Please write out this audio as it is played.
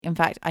In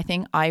fact, I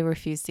think I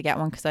refused to get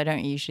one because I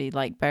don't usually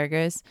like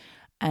burgers.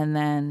 And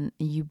then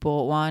you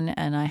bought one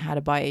and I had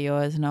a bite of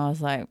yours and I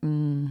was like,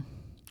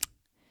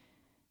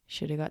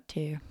 should have got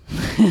two.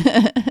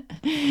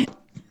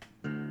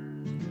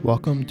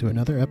 Welcome to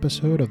another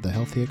episode of the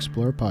Healthy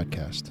Explorer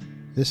podcast.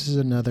 This is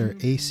another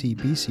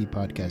ACBC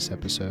podcast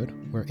episode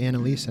where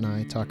Annalise and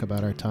I talk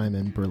about our time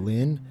in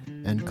Berlin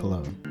and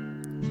Cologne.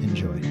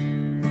 Enjoy.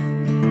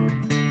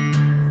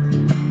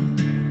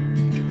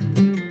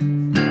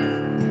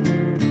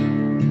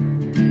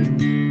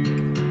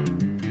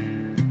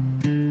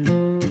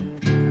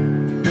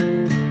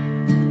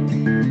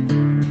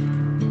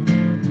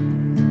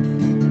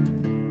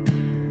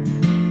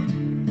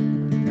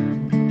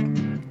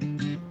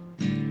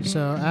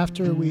 So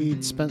after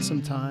we'd spent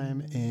some time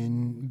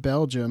in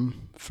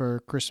Belgium for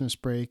Christmas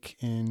break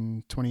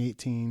in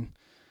 2018,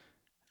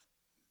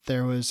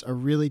 there was a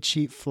really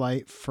cheap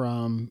flight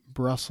from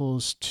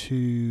Brussels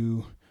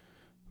to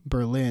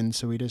Berlin,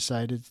 so we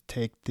decided to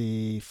take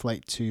the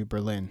flight to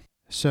Berlin.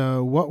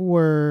 So what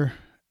were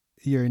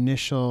your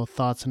initial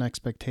thoughts and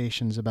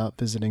expectations about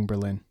visiting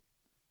Berlin?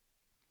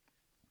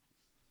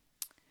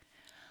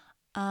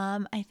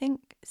 I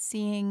think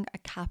seeing a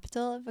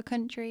capital of a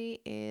country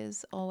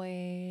is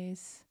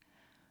always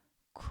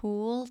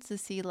cool to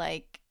see,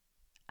 like,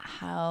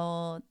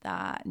 how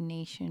that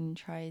nation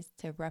tries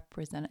to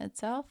represent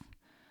itself.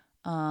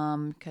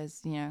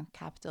 Because,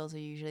 capitals are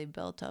usually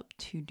built up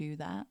to do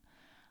that.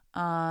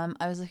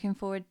 I was looking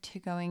forward to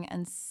going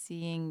and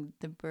seeing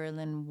the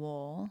Berlin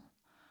Wall.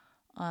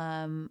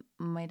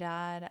 My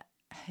dad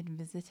had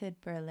visited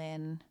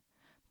Berlin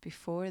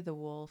before the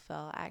wall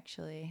fell,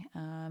 actually.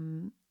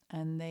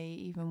 And they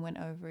even went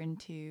over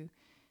into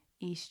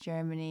East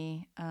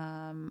Germany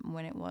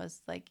when it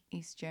was like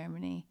East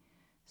Germany.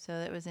 So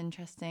it was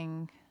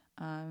interesting.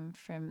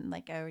 From,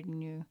 like, I already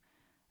knew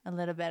a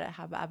little bit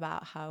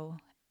about how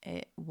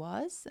it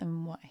was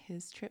and what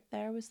his trip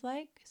there was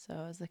like. So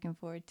I was looking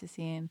forward to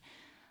seeing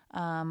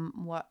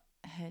what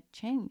had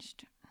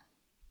changed.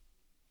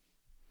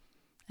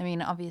 I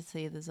mean,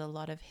 obviously, there's a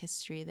lot of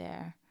history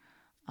there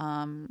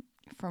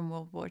from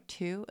World War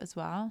II as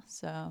well.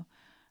 So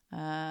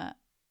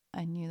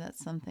I knew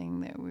that's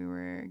something that we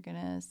were going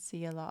to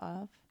see a lot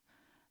of.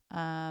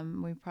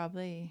 We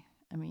probably,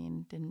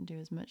 didn't do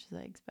as much as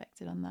I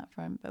expected on that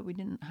front, but we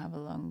didn't have a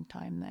long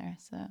time there.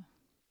 So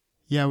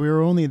Yeah, we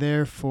were only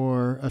there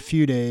for a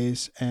few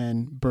days,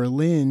 and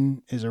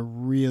Berlin is a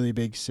really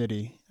big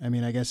city. I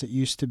mean, I guess it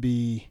used to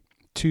be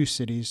two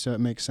cities, so it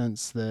makes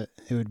sense that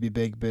it would be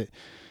big, but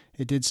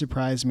it did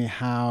surprise me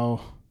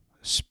how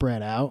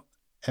spread out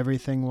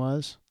everything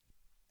was.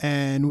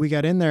 And we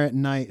got in there at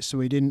night, so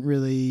we didn't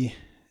really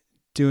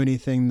do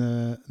anything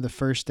the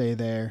first day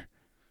there.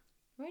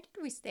 where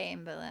did we stay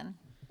in Berlin?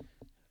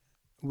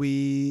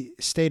 We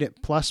stayed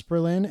at Plus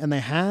Berlin, and they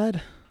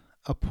had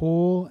a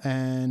pool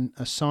and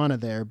a sauna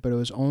there, but it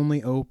was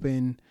only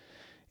open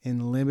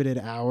in limited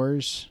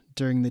hours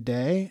during the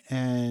day,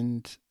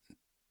 and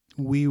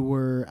we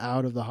were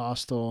out of the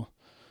hostel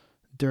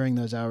during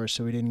those hours,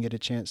 so we didn't get a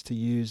chance to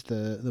use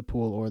the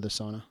pool or the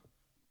sauna.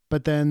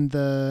 But then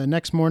the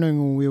next morning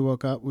when we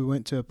woke up, we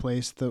went to a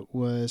place that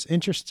was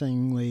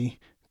interestingly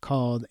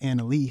called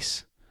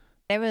Annalise.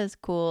 It was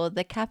cool.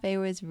 The cafe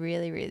was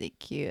really, really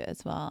cute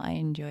as well. I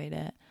enjoyed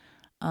it.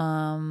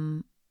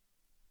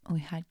 We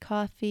had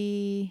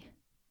coffee.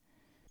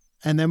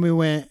 And then we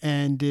went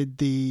and did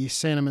the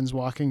Sandeman's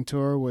walking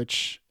tour,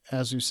 which,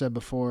 as we said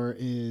before,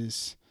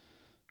 is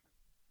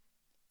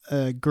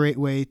a great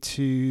way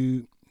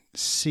to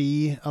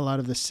see a lot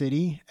of the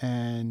city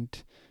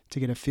and to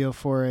get a feel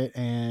for it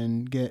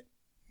and get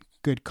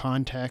good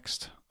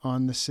context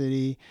on the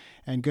city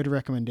and good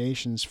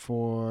recommendations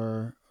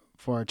for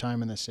our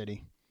time in the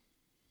city.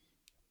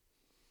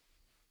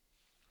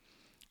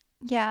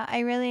 Yeah, I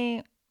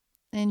really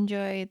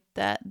enjoyed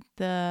that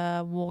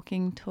the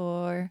walking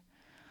tour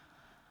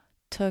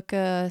took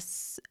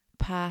us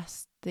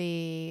past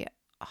the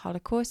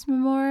Holocaust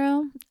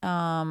Memorial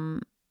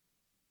and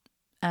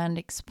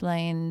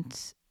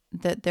explained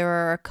that there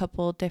are a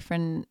couple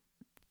different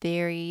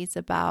theories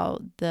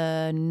about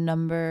the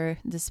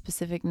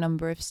specific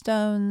number of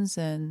stones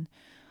and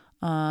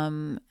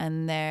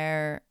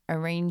their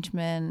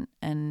arrangement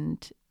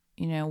and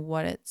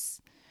what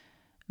it's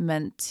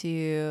meant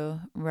to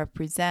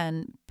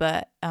represent.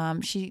 But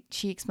she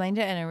explained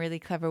it in a really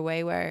clever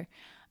way where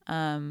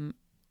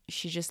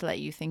she just let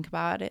you think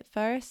about it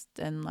first,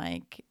 and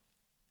like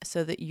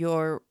so that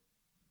your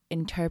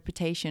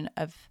interpretation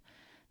of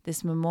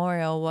this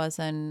memorial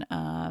wasn't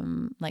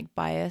like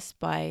biased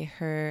by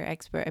her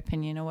expert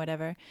opinion or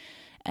whatever.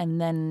 And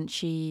then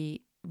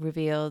she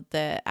revealed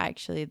that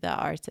actually the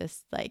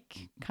artist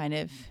like kind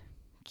of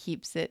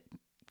keeps it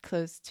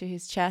close to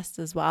his chest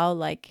as well.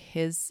 Like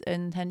his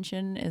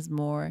intention is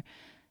more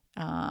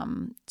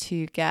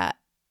to get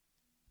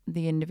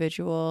the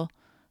individual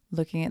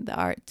looking at the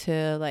art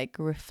to like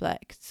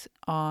reflect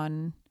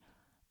on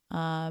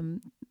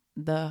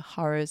the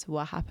horrors of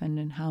what happened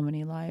and how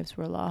many lives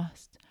were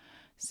lost.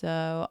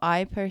 So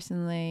I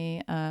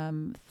personally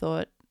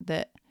thought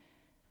that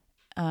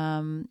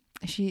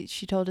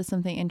she told us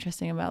something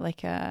interesting about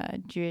like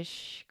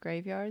Jewish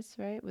graveyards,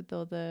 right, with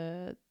all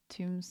the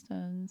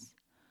tombstones.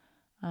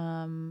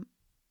 I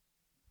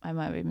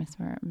might be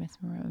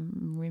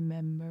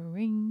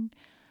misremembering.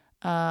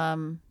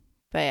 But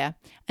yeah,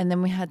 and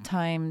then we had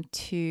time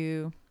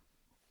to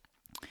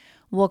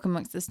walk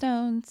amongst the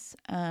stones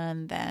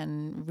and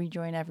then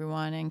rejoin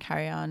everyone and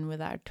carry on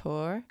with our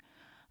tour,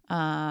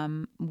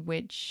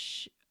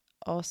 which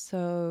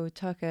also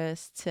took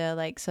us to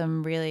like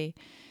some really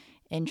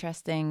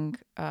interesting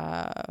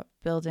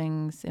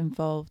buildings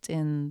involved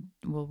in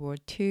World War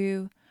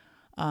II,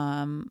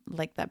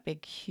 like that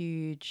big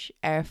huge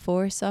Air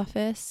Force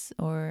office,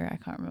 or I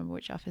can't remember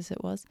which office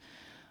it was,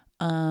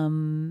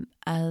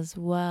 as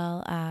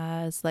well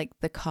as like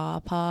the car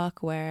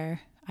park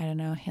where, I don't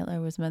know, Hitler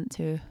was meant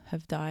to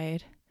have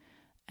died.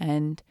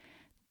 And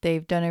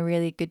they've done a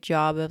really good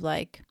job of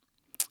like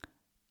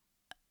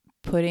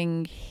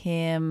putting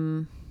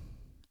him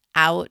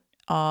out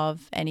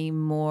of any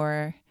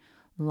more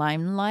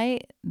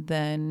limelight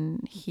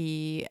than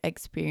he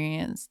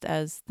experienced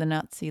as the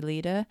Nazi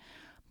leader,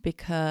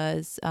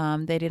 because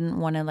they didn't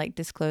want to like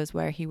disclose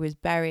where he was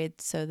buried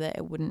so that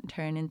it wouldn't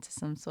turn into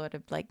some sort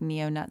of like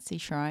neo-Nazi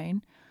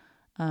shrine,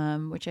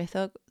 which I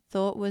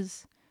thought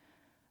was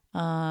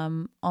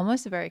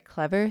almost a very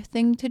clever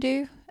thing to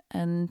do.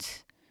 And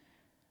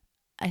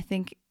I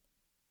think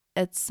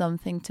it's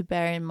something to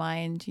bear in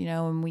mind, you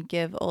know, when we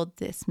give all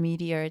this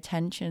media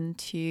attention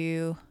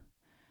to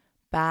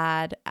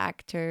bad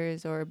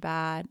actors, or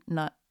bad,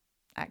 not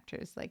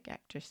actors like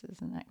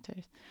actresses and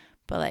actors,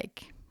 but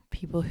like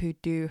people who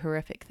do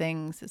horrific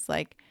things. It's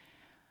like,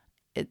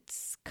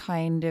 it's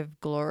kind of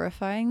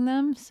glorifying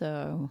them.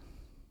 So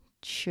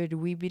should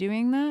we be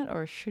doing that,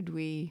 or should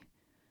we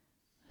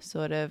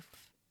sort of,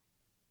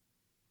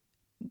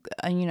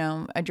 you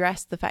know,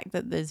 address the fact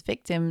that there's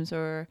victims,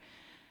 or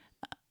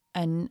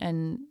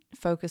and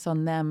focus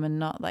on them and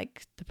not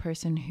like the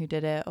person who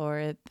did it,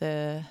 or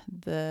the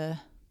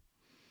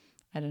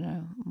I don't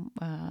know,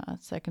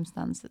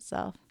 circumstance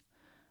itself.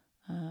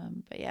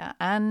 But yeah,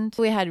 and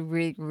we had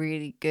really,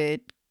 really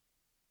good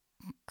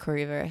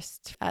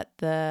currywurst at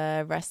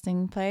the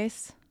resting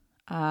place,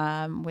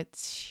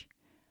 which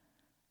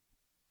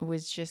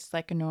was just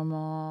like a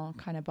normal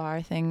kind of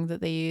bar thing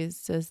that they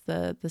used as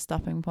the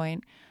stopping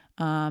point.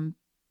 But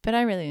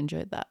I really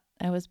enjoyed that.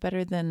 It was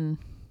better than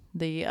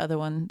the other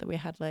one that we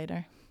had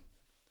later.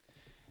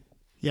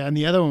 Yeah, and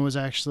the other one was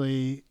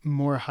actually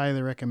more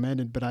highly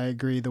recommended, but I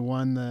agree. The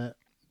one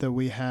that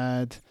we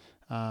had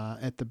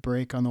at the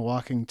break on the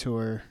walking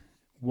tour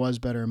was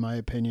better in my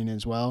opinion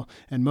as well.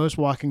 And most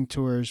walking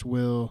tours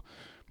will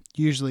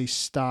usually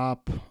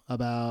stop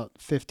about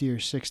 50 or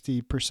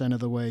 60% of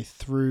the way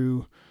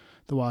through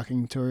the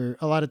walking tour.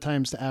 A lot of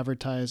times to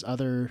advertise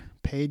other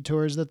paid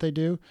tours that they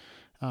do,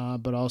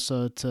 but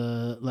also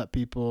to let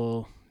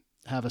people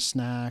have a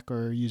snack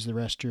or use the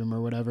restroom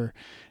or whatever.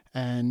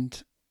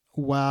 And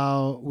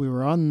while we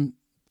were on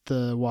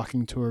the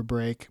walking tour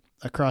break,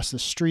 across the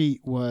street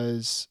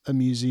was a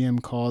museum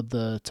called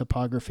the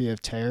Topography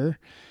of Terror.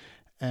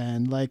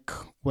 And like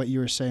what you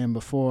were saying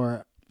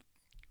before,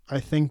 I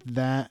think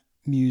that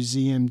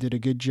museum did a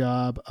good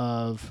job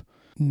of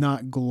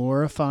not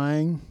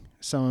glorifying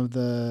some of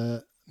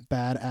the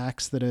bad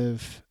acts that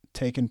have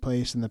taken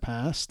place in the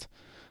past,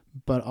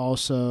 but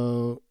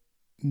also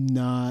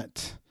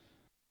not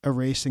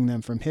erasing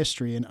them from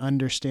history and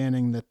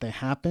understanding that they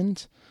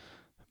happened,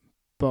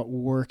 but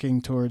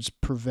working towards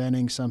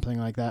preventing something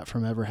like that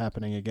from ever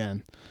happening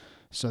again.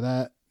 So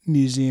that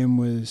museum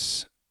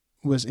was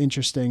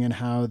interesting in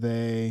how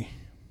they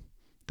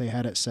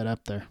had it set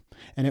up there.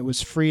 And it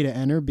was free to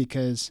enter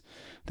because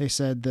they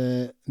said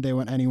that they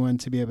want anyone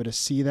to be able to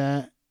see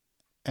that,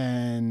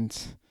 and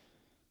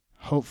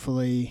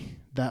hopefully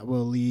that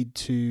will lead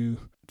to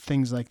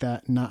things like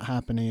that not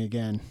happening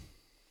again.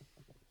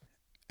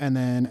 And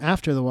then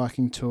after the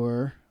walking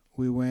tour,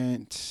 we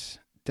went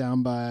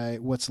down by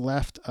what's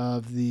left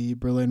of the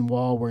Berlin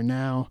Wall, where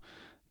now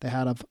they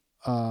had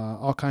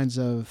all kinds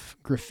of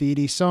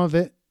graffiti. Some of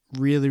it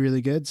really,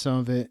 really good. Some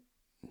of it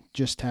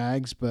just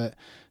tags, but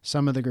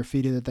some of the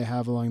graffiti that they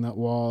have along that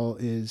wall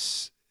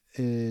is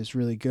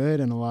really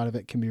good, and a lot of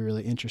it can be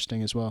really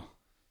interesting as well.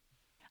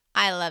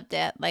 I loved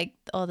it, like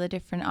all the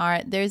different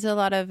art. There's a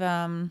lot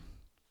of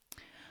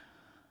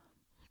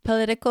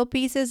political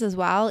pieces as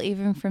well,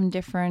 even from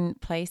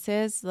different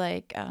places.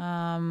 Like,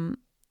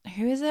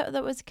 who is it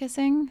that was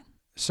kissing?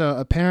 So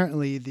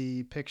apparently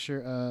the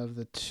picture of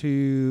the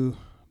two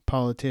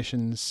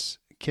politicians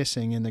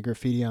kissing in the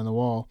graffiti on the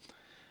wall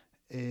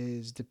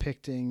is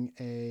depicting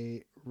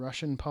a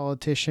Russian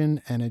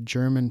politician and a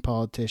German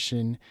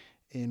politician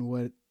in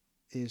what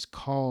is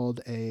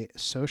called a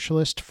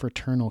socialist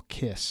fraternal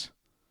kiss.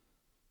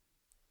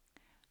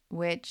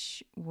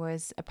 Which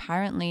was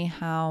apparently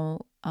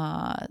how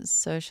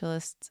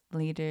socialist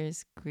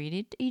leaders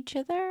greeted each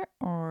other,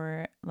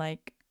 or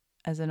like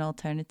as an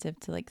alternative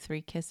to like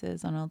three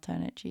kisses on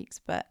alternate cheeks.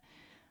 But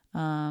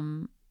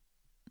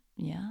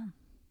yeah,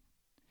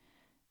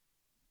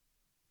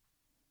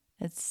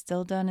 It's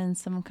still done in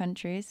some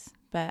countries,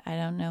 but I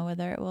don't know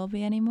whether it will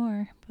be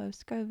anymore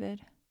post-COVID.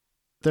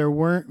 There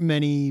weren't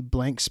many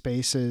blank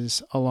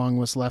spaces along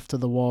what's left of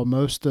the wall.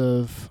 Most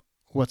of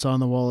what's on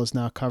the wall is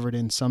now covered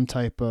in some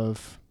type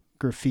of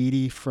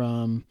graffiti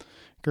from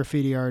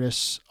graffiti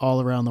artists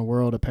all around the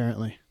world,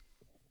 apparently.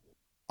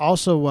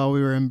 Also, while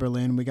we were in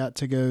Berlin, we got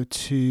to go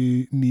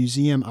to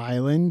Museum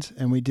Island,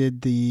 and we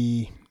did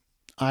the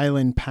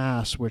Island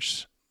Pass,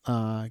 which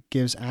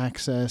gives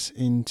access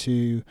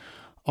into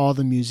all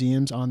the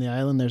museums on the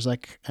island. There's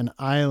like an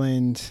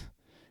island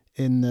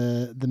in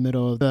the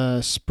middle of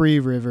the Spree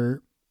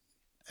River,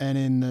 and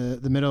in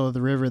the middle of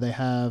the river they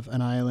have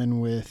an island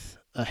with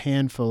a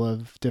handful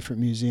of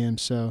different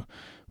museums. So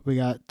we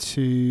got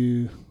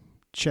to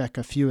check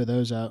a few of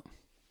those out.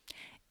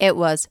 It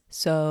was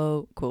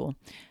so cool.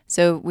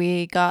 So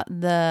we got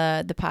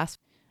the pass.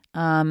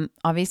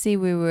 Obviously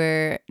we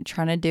were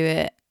trying to do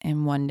it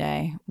in one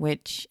day,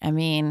 which, I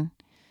mean,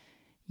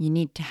 you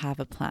need to have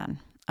a plan.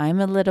 I'm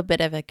a little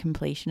bit of a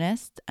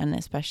completionist, and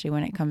especially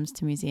when it comes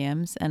to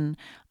museums, and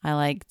I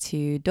like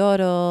to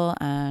dawdle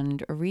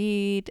and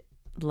read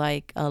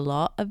like a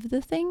lot of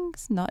the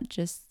things, not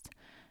just,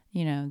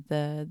 you know,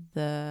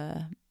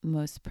 the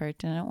most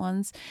pertinent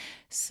ones.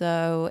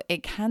 So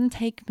it can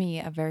take me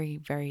a very,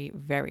 very,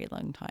 very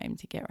long time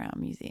to get around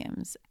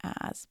museums,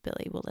 as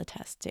Billy will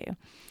attest to.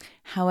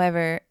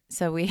 However,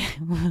 so we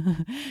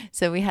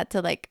had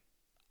to like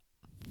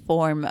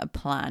form a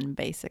plan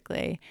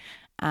basically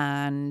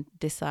and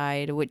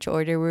decide which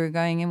order we were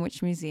going in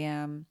which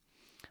museum,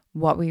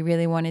 what we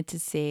really wanted to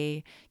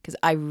see, because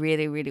I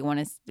really, really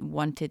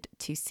wanted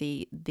to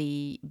see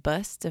the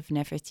bust of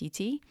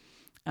Nefertiti,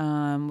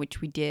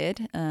 which we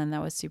did, and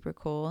that was super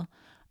cool.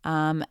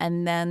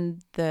 And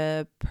then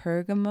the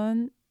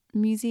Pergamon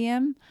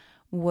Museum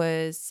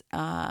was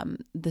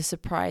the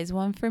surprise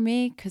one for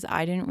me, because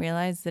I didn't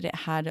realize that it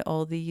had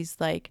all these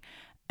like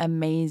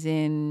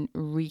amazing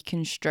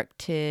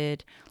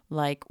reconstructed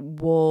like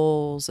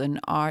walls and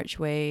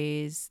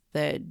archways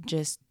that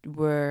just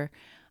were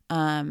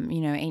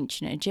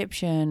ancient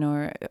Egyptian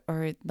or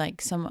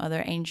like some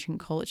other ancient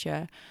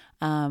culture,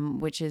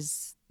 which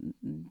is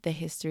the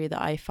history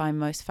that I find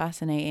most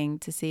fascinating,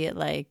 to see it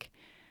like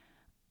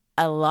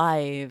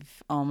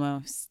alive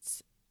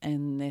almost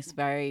in this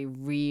very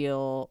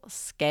real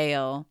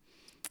scale,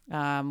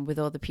 with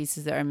all the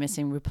pieces that are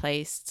missing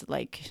replaced,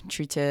 like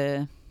true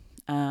to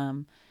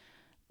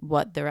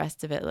what the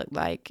rest of it looked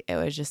like. It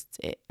was just,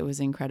 it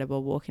was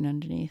incredible walking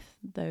underneath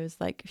those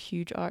like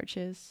huge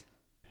arches.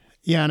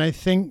 Yeah, and I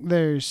think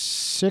there's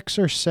 6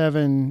 or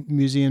 7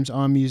 museums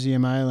on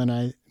Museum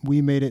Island.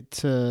 We made it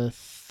to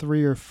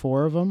 3 or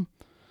 4 of them.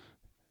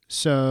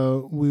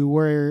 So we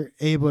were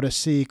able to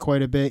see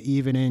quite a bit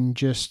even in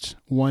just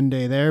one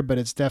day there, but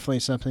it's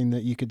definitely something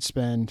that you could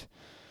spend.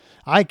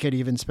 I could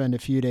even spend a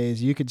few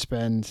days. You could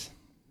spend,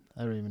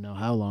 I don't even know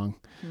how long.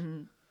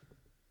 Mm-hmm.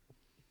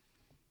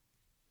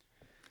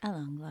 A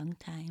long, long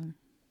time.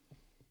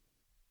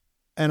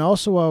 And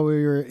also while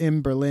we were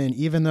in Berlin,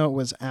 even though it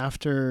was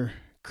after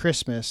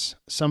Christmas,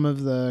 some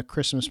of the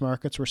Christmas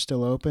markets were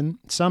still open.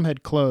 Some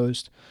had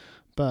closed,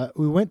 but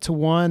we went to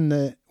one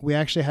that we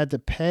actually had to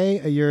pay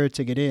 €1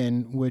 to get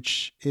in,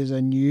 which is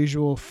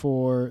unusual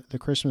for the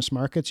Christmas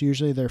markets.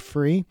 Usually they're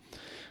free,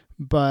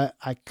 but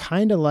I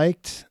kind of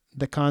liked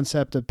the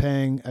concept of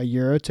paying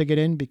 €1 to get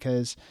in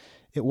because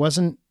it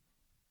wasn't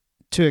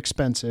too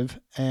expensive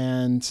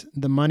and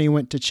the money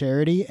went to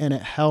charity, and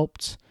it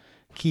helped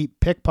keep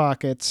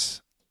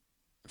pickpockets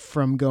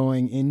from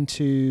going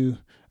into,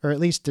 or at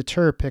least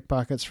deter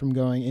pickpockets from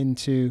going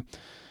into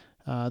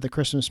the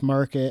Christmas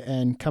market.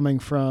 And coming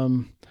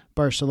from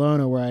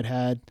Barcelona, where I'd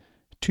had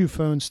 2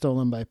 phones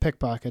stolen by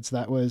pickpockets,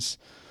 that was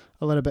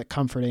a little bit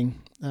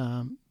comforting.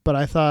 But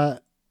I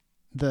thought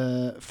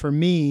for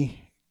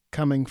me,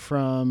 coming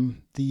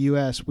from the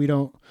U.S., we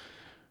don't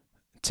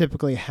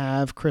typically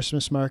have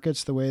Christmas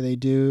markets the way they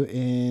do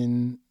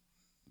in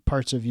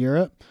parts of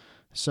Europe.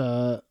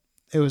 So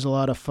it was a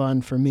lot of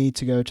fun for me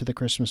to go to the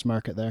Christmas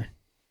market there.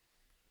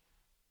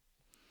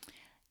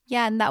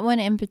 Yeah, and that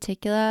one in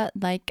particular,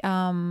 like,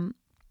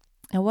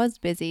 it was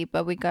busy,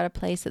 but we got a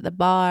place at the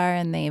bar,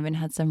 and they even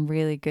had some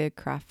really good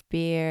craft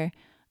beer.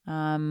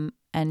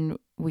 And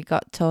we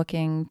got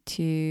talking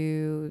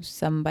to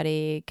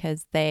somebody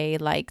because they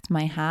liked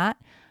my hat.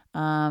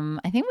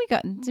 I think we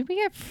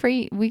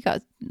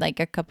got like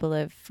a couple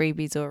of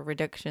freebies or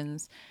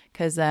reductions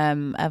because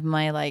of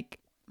my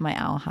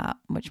owl hat,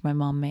 which my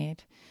mom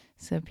made.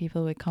 So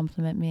people would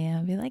compliment me and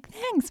I'd be like,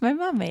 thanks, my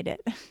mom made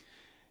it.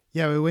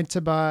 Yeah, we went to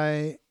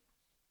buy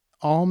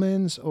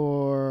almonds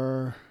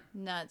or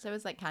nuts. It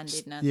was like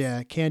candied nuts.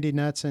 Yeah, candied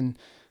nuts, and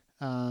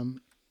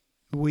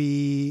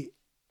we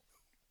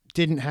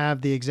didn't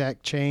have the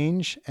exact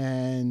change,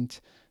 and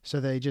so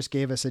they just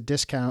gave us a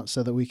discount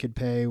so that we could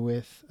pay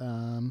with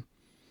the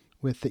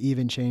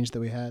even change that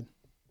we had.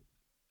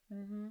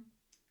 Mm-hmm.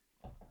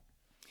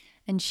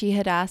 And she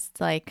had asked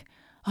like,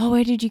 "Oh,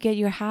 where did you get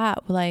your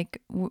hat?"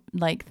 Like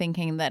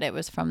thinking that it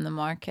was from the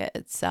market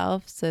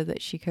itself, so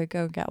that she could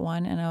go get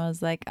one. And I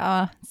was like,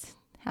 "Oh,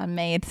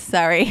 handmade.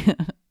 Sorry.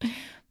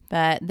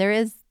 But there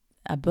is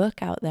a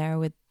book out there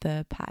with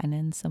the pattern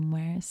in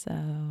somewhere,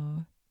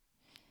 so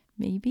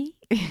maybe.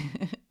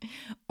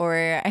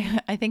 Or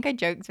I think I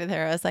joked with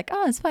her. I was like,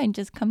 oh, it's fine.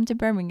 Just come to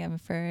Birmingham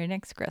for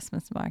next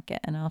Christmas market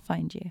and I'll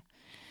find you.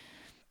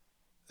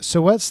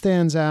 So what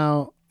stands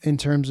out in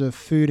terms of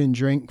food and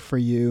drink for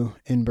you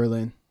in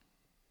Berlin?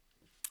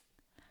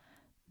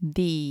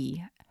 The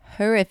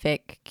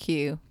horrific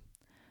queue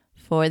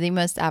for the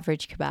most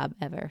average kebab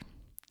ever.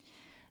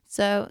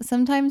 So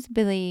sometimes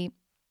Billy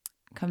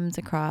comes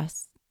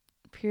across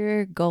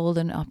pure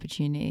golden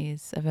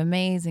opportunities of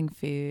amazing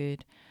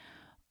food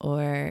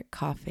or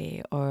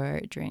coffee or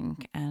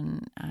drink,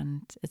 and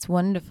it's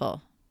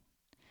wonderful.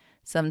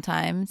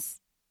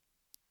 Sometimes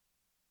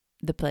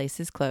the place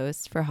is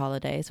closed for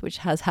holidays, which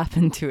has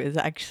happened to us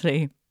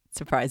actually,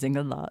 surprising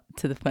a lot,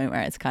 to the point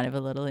where it's kind of a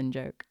little in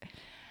joke.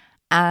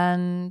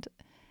 And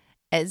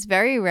it's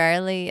very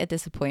rarely a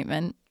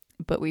disappointment,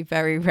 but we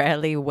very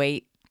rarely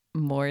wait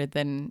more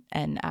than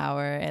an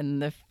hour in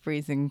the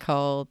freezing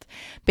cold.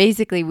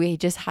 Basically, we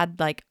just had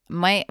like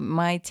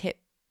my tip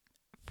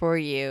for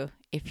you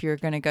if you're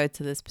going to go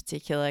to this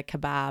particular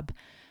kebab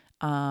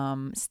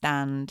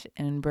stand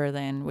in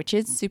Berlin, which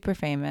is super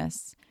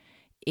famous,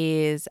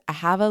 is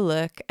have a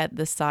look at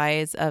the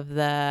size of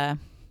the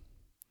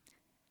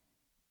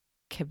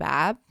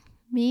kebab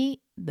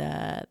meat,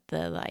 the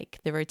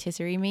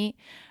rotisserie meat,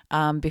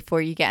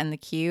 before you get in the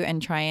queue,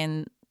 and try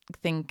and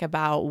think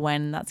about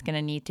when that's going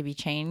to need to be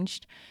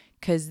changed,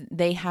 because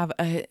they have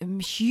a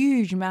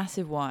huge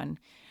massive one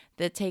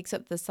that takes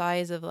up the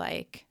size of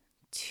like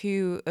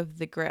 2 of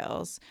the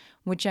grills,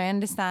 which I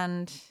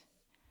understand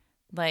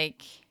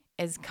like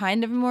is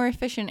kind of more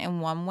efficient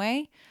in one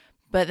way,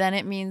 but then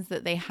it means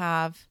that they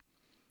have,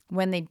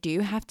 when they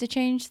do have to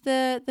change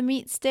the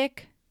meat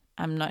stick,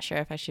 I'm not sure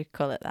if I should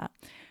call it that,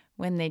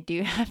 when they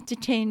do have to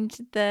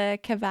change the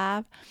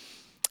kebab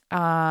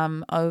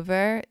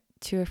over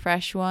to a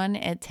fresh one,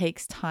 it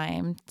takes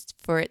time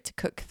for it to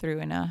cook through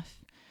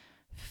enough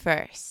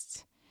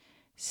first.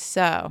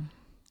 So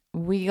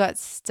we got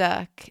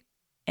stuck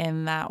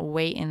in that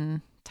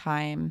waiting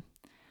time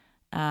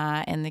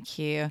in the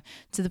queue,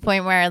 to the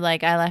point where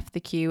like I left the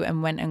queue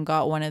and went and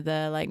got one of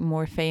the like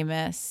more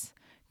famous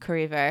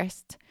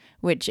currywurst,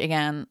 which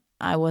again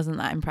I wasn't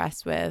that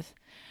impressed with,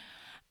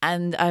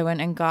 and I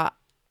went and got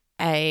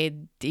a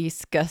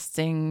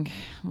disgusting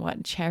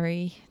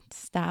cherry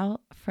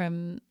stout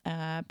from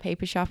a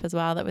paper shop as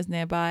well that was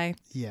nearby.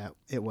 Yeah,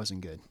 it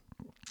wasn't good.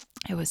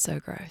 It was so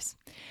gross.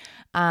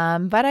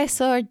 But I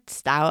saw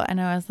stout and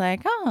I was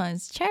like, oh,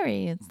 it's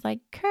cherry. It's like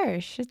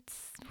Kirsch.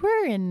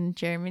 We're in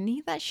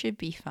Germany. That should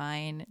be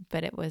fine.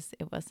 But it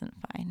wasn't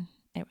fine.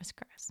 It was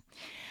gross.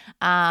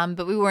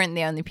 But we weren't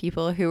the only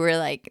people who were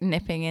like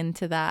nipping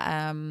into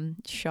that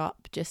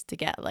shop just to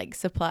get like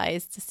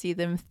supplies to see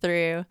them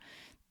through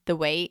the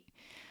wait.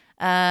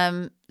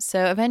 So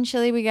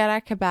eventually we got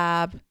our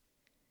kebab,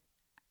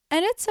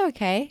 and it's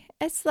okay.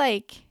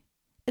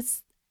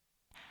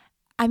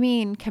 I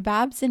mean,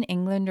 kebabs in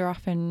England are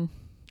often,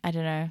 I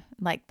don't know,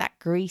 like that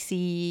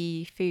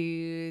greasy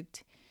food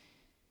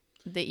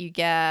that you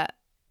get.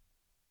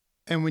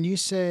 And when you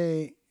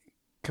say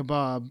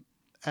kebab,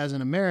 as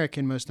an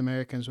American, most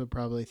Americans would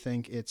probably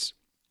think it's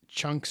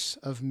chunks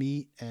of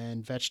meat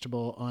and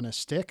vegetable on a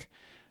stick.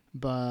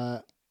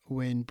 But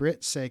when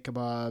Brits say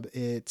kebab,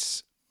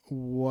 it's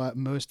what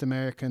most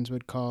Americans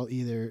would call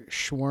either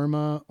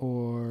shawarma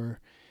or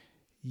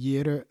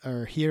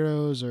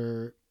heroes,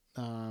 or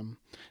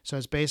so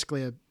it's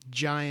basically a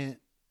giant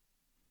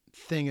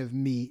thing of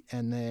meat,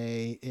 and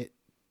it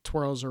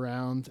twirls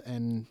around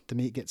and the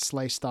meat gets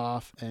sliced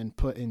off and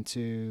put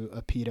into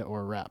a pita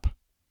or wrap.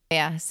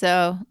 Yeah,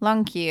 so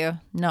long queue,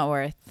 not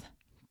worth,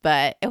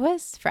 but it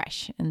was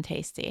fresh and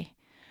tasty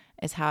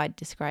is how I'd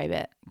describe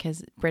it,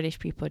 because British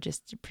people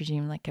just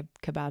presume like a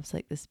kebab's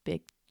like this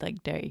big,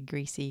 like dirty,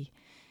 greasy,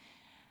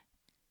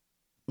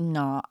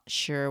 not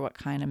sure what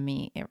kind of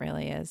meat it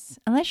really is,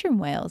 unless you're in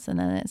Wales, and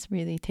then it's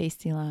really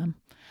tasty lamb.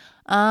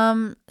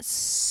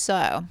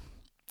 So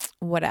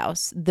what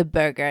else? The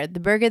burger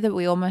that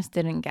we almost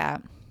didn't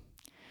get,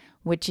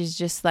 which is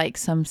just like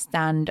some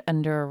stand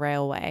under a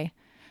railway,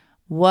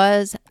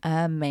 was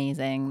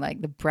amazing.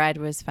 Like the bread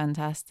was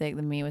fantastic,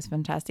 the meat was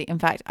fantastic. In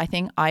fact, I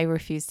think I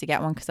refused to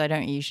get one because I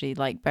don't usually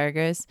like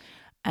burgers,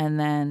 and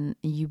then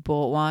you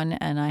bought one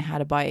and I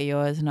had a bite of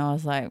yours and I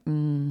was like,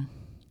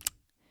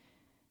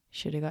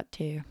 should have got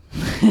 2.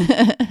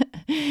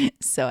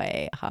 So I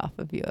ate half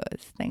of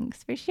yours.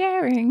 Thanks for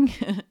sharing.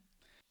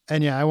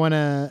 And yeah, I want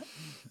to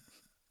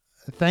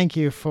thank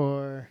you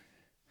for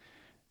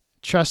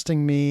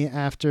trusting me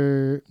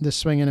after the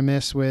swing and a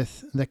miss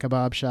with the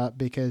kebab shop,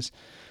 because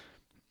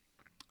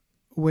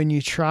when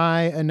you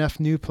try enough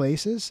new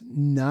places,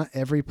 not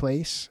every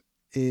place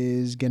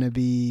is going to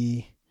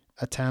be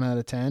a 10 out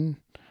of 10,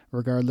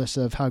 regardless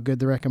of how good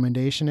the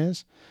recommendation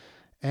is.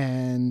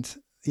 And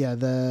yeah,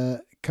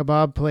 the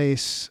kebab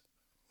place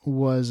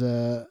was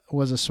a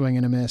swing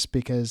and a miss,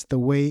 because the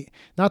wait,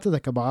 not that the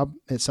kebab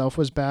itself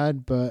was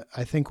bad, but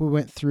I think we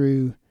went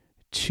through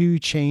 2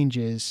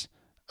 changes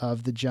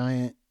of the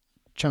giant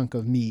chunk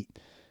of meat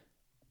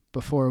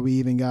before we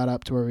even got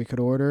up to where we could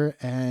order.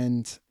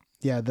 And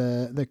yeah,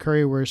 the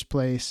currywurst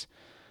place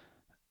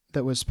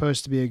that was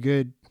supposed to be a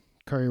good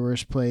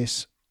currywurst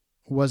place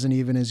wasn't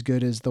even as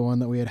good as the one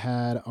that we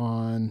had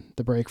on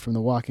the break from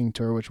the walking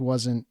tour, which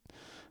wasn't,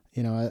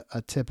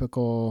 a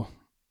typical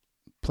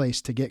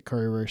place to get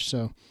currywurst.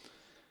 So,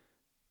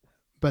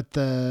 but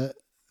the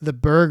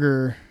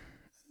burger,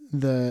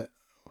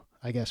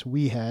 I guess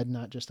we had,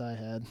 not just I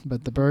had,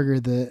 but the burger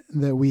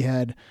that we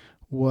had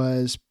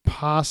was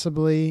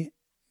possibly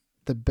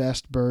the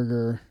best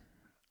burger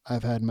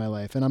I've had in my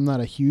life. And I'm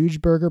not a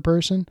huge burger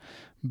person,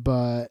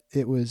 but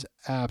it was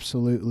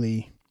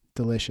absolutely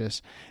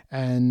delicious.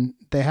 And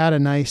they had a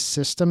nice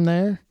system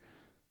there.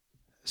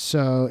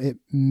 So it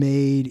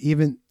made,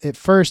 even at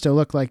first it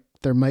looked like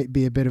there might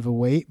be a bit of a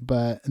wait,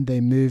 but they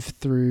moved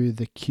through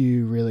the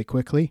queue really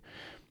quickly.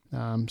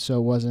 So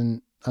it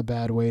wasn't a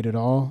bad wait at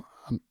all.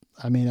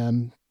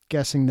 I'm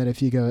guessing that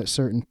if you go at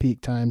certain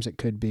peak times, it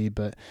could be,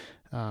 but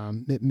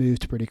it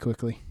moved pretty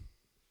quickly.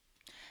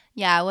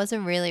 Yeah, it was a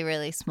really,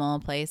 really small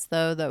place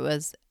though that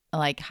was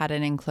like had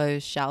an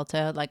enclosed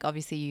shelter. Like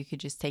obviously you could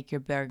just take your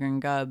burger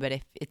and go, but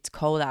if it's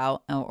cold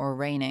out or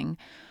raining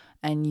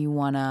and you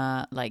want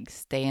to like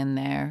stay in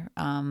there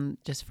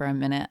just for a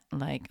minute,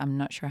 like I'm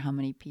not sure how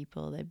many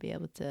people they'd be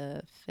able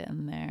to fit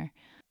in there.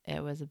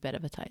 It was a bit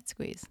of a tight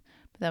squeeze,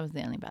 but that was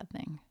the only bad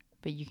thing.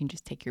 But you can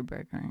just take your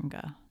burger and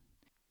go.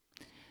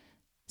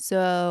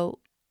 So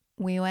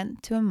we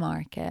went to a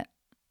market.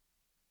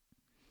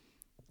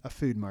 A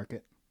food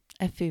market.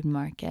 A food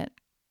market.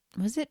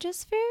 Was it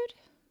just food?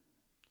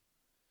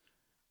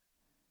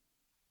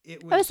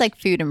 It was like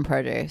food and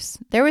produce.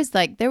 Was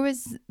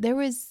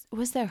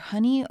there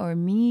honey or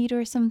meat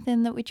or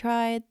something that we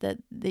tried that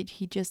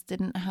he just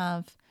didn't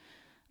have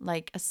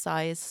like a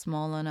size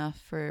small enough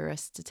for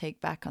us to take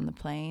back on the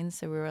plane.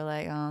 So we were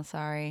like, oh,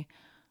 sorry.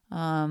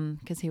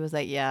 Because he was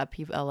like, yeah,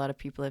 a lot of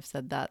people have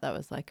said that. That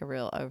was like a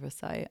real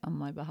oversight on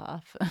my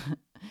behalf.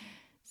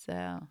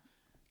 So.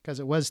 Because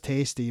it was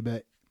tasty,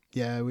 but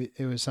yeah,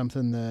 it was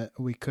something that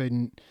we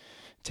couldn't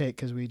take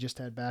because we just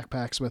had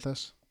backpacks with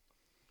us.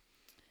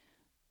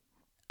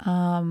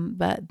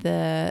 But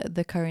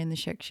the curry and the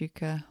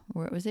shakshuka,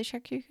 was it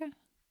shakshuka?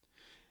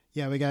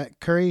 Yeah, we got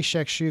curry,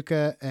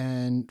 shakshuka,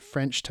 and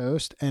French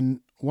toast. And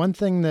one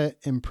thing that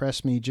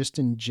impressed me just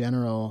in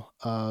general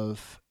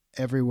of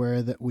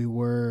everywhere that we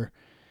were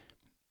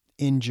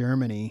in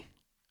Germany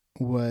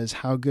was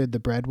how good the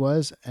bread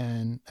was.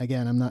 And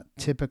again, I'm not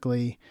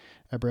typically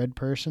a bread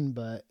person,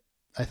 but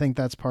I think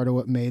that's part of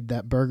what made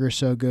that burger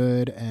so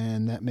good,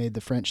 and that made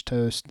the French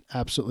toast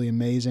absolutely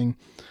amazing.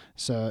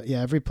 So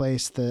yeah, every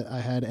place that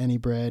I had any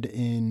bread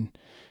in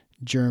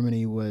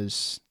Germany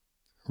was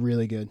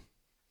really good.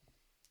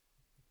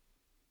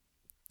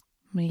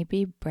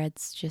 Maybe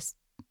bread's just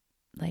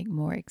like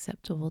more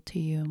acceptable to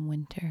you in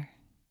winter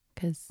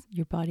because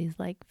your body's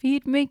like,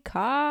 feed me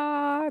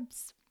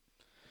carbs.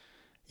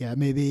 Yeah,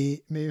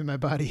 maybe my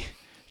body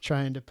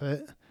trying to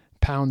put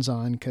pounds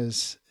on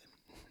because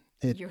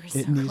it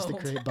needs to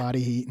create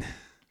body heat.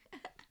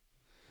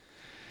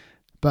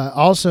 But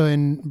also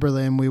in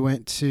Berlin, we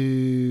went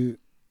to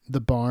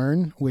the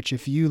Barn, which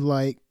if you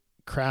like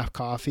craft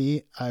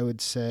coffee, I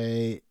would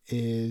say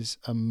is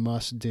a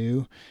must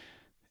do.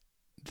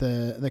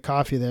 The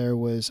coffee there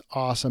was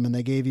awesome, and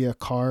they gave you a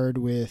card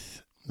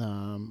with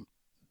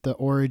the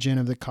origin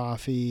of the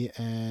coffee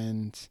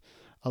and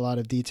a lot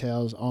of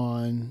details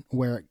on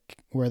where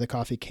the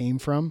coffee came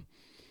from.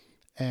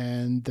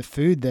 And the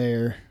food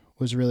there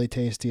was really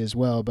tasty as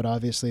well, but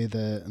obviously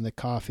the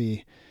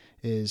coffee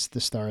is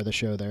the star of the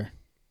show there.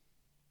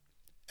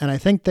 And I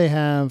think they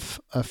have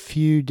a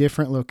few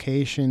different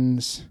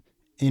locations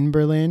in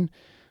Berlin,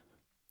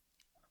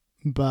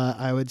 but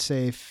I would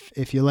say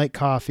if you like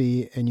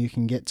coffee and you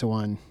can get to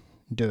one,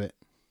 do it.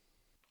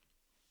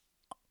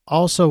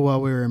 Also,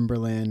 while we were in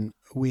Berlin,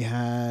 we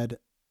had,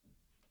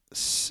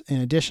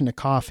 in addition to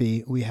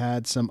coffee, we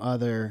had some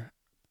other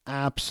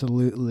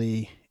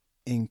absolutely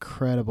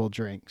incredible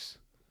drinks.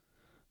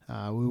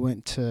 We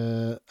went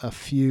to a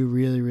few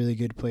really, really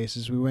good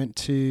places. We went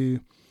to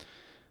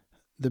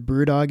the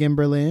Brewdog in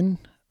Berlin,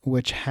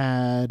 which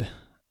had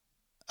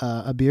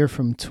a beer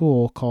from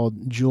Tool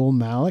called Jule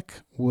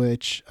Malik,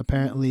 which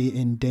apparently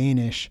in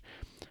Danish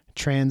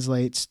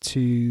translates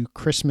to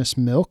Christmas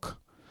milk,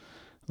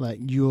 like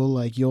Yule,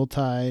 like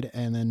Yuletide,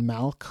 and then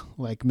Malk,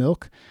 like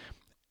milk.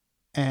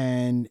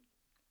 And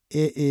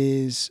it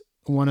is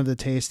one of the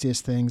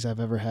tastiest things I've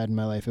ever had in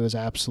my life. It was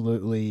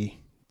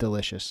absolutely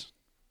delicious.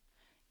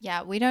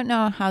 Yeah, we don't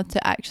know how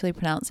to actually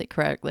pronounce it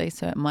correctly,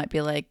 so it might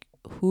be like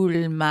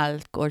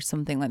Hulmalk or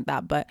something like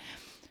that, but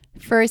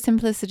for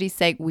simplicity's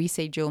sake, we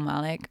say Jule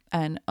Malik,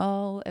 and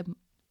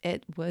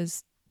it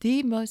was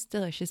the most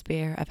delicious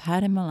beer I've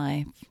had in my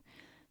life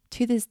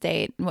to this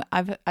date.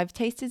 I've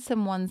tasted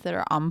some ones that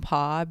are on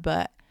par,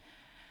 but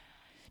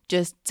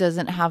just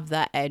doesn't have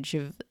that edge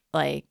of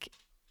like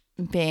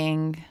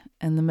being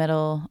in the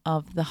middle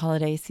of the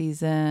holiday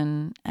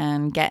season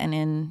and getting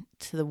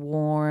into the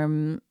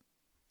warm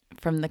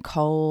from the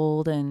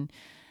cold and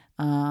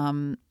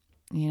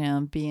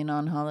being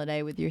on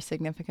holiday with your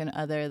significant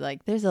other.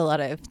 Like there's a lot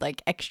of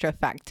like extra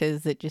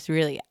factors that just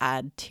really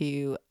add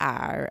to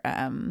our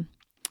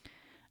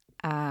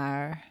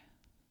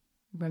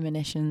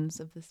reminiscence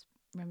of this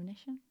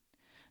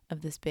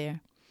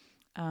beer.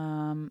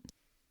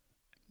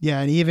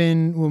 Yeah, and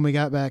even when we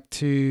got back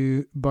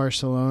to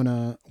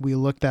Barcelona, we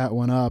looked that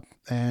one up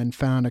and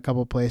found a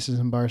couple places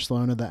in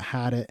Barcelona that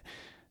had it.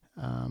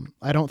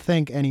 I don't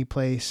think any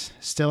place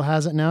still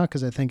has it now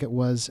because I think it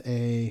was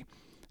a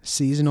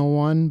seasonal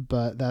one,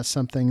 but that's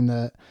something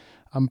that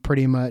I'm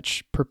pretty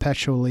much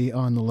perpetually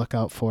on the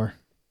lookout for.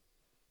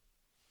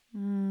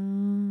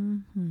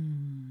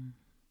 Mm-hmm.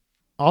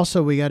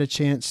 Also, we got a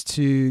chance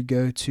to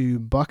go to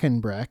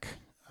Buchenbreck,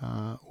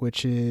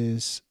 which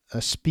is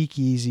a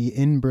speakeasy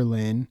in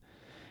Berlin,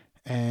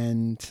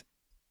 and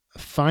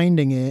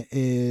finding it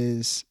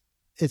is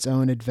its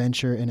own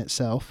adventure in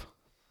itself.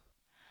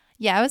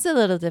 Yeah, it was a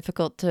little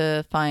difficult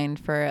to find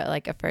for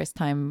like a first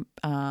time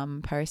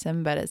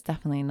person, but it's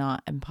definitely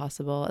not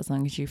impossible as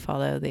long as you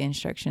follow the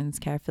instructions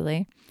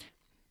carefully.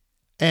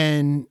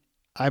 And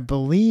I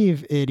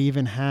believe it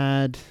even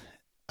had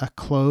a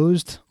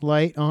closed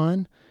light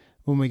on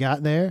when we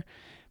got there,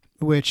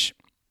 which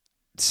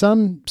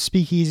some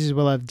speakeasies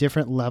will have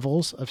different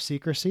levels of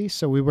secrecy.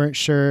 So we weren't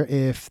sure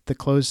if the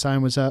closed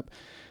sign was up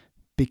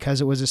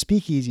because it was a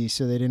speakeasy,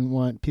 so they didn't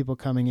want people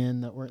coming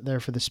in that weren't there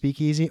for the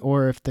speakeasy,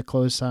 or if the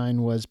closed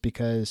sign was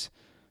because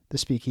the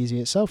speakeasy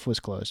itself was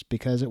closed,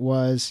 because it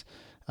was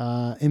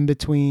in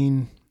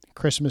between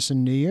Christmas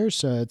and New Year's.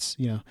 So it's,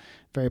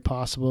 very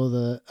possible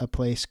that a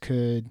place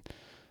could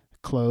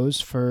close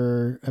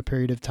for a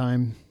period of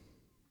time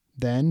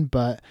then,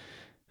 but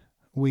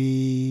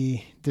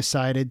we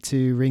decided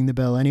to ring the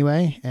bell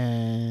anyway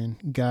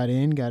and got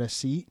a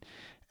seat,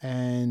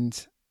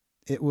 and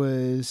it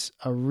was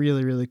a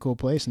really, really cool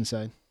place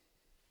inside.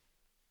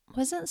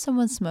 Wasn't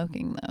someone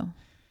smoking though?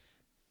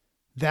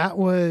 That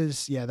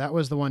was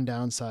the one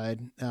downside.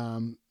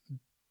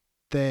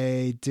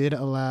 They did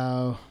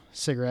allow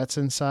cigarettes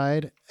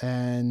inside,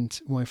 and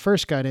when we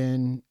first got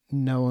in,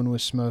 no one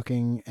was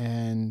smoking,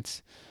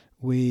 and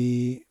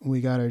we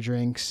got our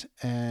drinks,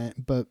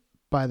 but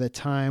by the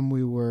time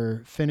we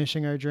were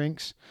finishing our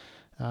drinks,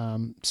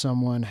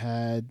 someone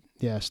had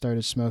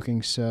started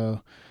smoking,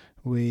 so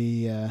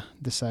we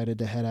decided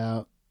to head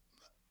out.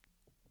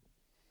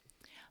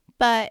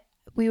 But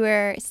we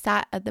were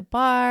sat at the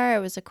bar. It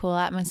was a cool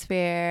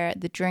atmosphere.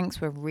 The drinks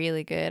were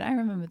really good. I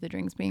remember the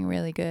drinks being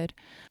really good.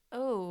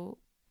 Oh,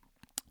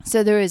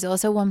 so there was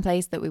also one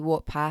place that we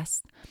walked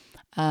past,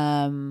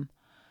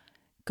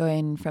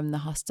 going from the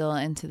hostel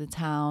into the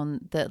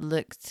town, that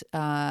looked,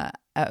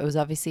 it was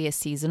obviously a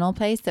seasonal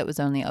place that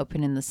was only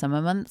open in the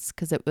summer months,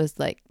 because it was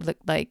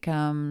looked like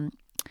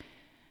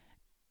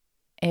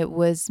it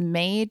was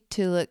made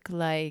to look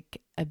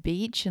like a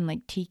beach and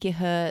like tiki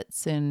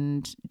huts,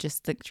 and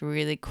just looked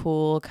really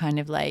cool, kind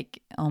of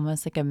like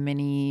almost like a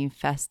mini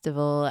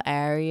festival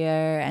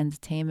area,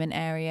 entertainment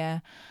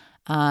area,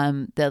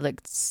 that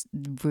looked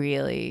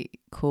really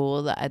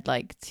cool, that I'd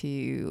like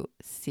to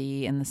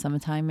see in the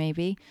summertime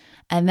maybe.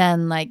 And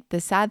then like the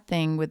sad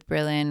thing with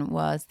Berlin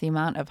was the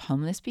amount of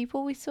homeless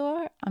people we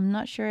saw. I'm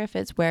not sure if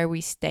it's where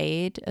we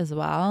stayed as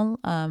well.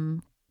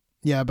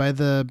 Yeah, by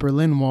the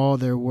Berlin Wall,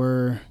 there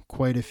were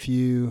quite a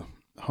few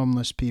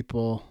homeless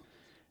people.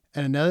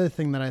 And another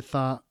thing that I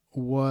thought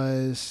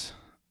was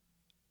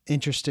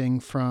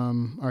interesting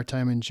from our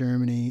time in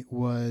Germany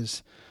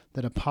was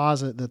the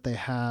deposit that they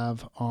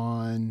have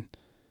on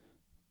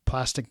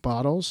plastic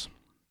bottles.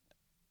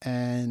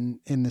 And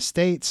in the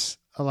States,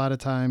 a lot of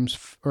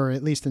times, or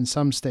at least in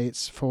some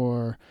states,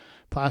 for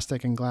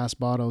plastic and glass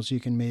bottles, you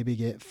can maybe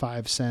get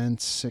 5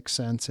 cents, 6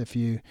 cents if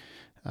you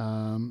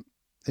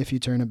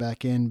turn it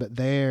back in. But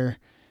there,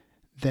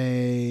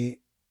 they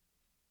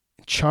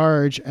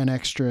charge an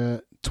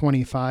extra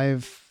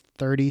 25,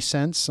 30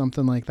 cents,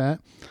 something like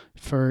that,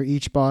 for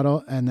each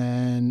bottle. And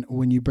then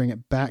when you bring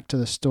it back to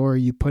the store,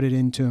 you put it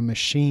into a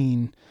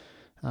machine,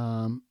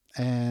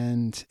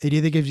 and it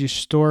either gives you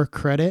store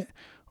credit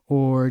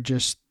or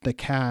just the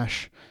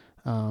cash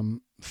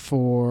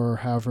for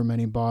however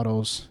many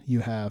bottles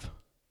you have.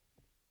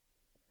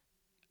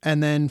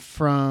 And then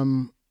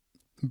from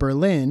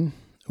Berlin,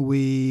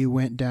 we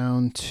went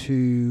down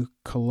to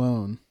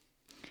Cologne.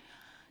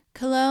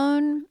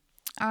 Cologne,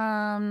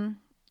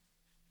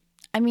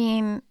 I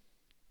mean,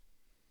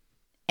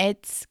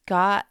 it's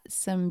got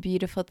some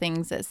beautiful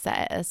things that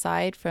set it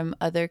aside from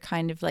other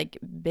kind of like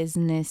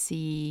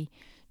businessy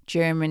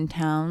German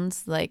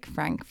towns like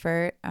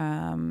Frankfurt.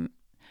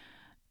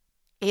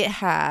 It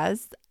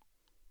has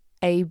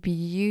a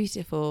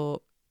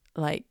beautiful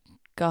like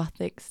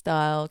Gothic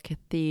style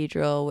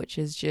cathedral, which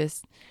is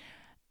just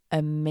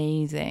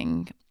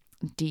amazing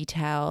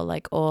detail,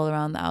 like all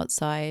around the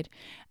outside.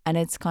 And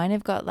it's kind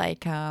of got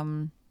like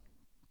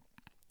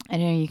I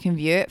don't know, you can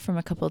view it from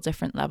a couple of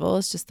different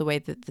levels, just the way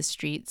that the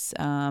streets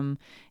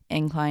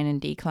incline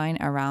and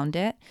decline around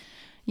it.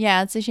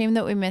 Yeah, it's a shame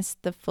that we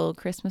missed the full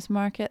Christmas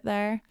market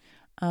there.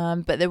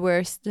 But there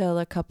were still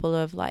a couple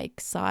of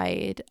like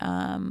side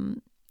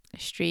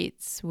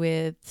streets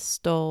with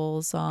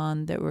stalls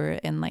on that were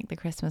in like the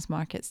Christmas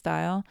market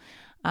style.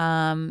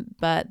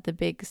 But the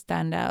big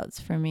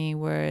standouts for me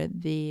were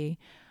the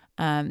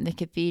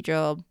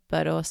cathedral,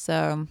 but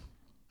also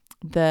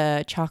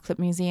the chocolate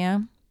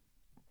museum,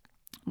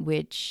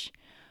 which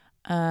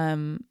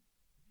that's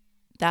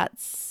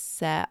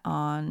set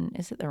on,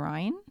 is it the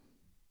Rhine?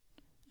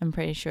 I'm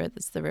pretty sure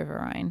that's the River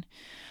Rhine.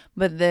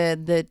 But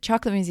the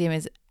chocolate museum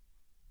is,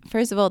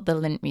 first of all, the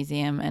Lindt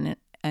Museum,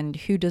 and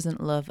who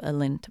doesn't love a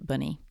Lindt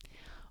bunny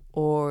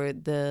or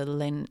the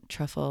Lindt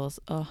truffles?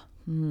 Oh,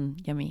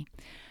 yummy.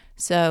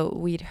 So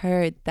we'd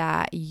heard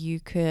that you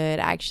could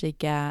actually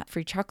get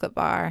free chocolate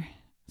bar.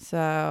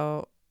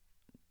 So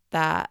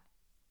that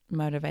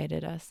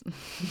motivated us.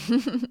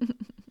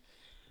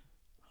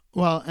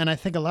 Well, and I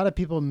think a lot of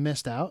people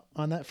missed out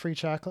on that free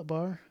chocolate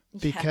bar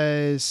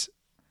because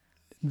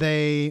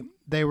they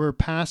were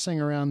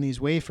passing around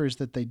these wafers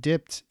that they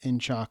dipped in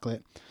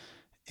chocolate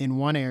in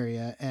one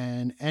area,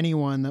 and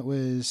anyone that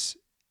was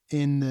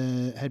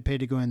had paid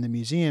to go in the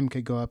museum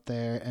could go up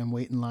there and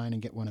wait in line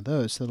and get one of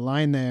those. So the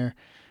line there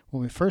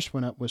when we first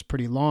went up was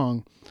pretty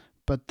long,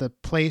 but the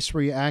place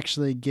where you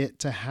actually get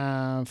to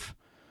have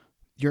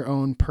your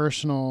own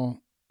personal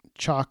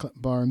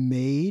chocolate bar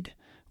made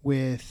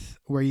with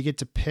where you get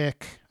to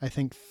pick, I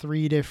think,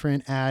 3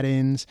 different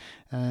add-ins,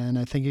 and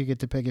I think you get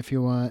to pick if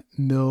you want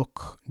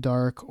milk,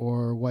 dark,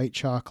 or white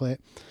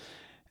chocolate,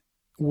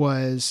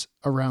 was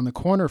around the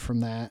corner from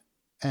that,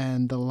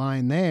 and the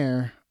line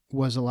there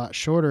was a lot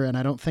shorter, and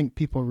I don't think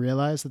people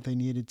realized that they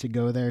needed to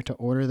go there to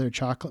order their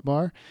chocolate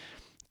bar.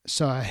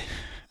 So I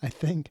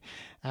think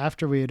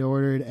after we had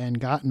ordered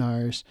and gotten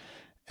ours,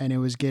 and it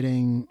was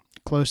getting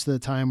close to the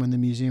time when the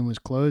museum was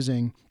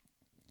closing,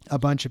 a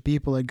bunch of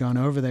people had gone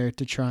over there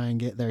to try and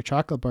get their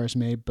chocolate bars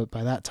made, but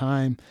by that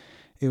time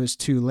it was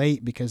too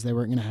late because they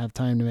weren't going to have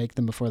time to make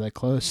them before they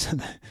closed. So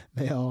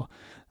they all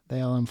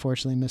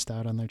unfortunately missed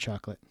out on their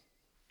chocolate.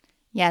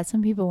 Yeah,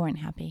 some people weren't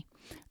happy.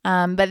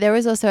 But there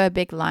was also a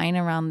big line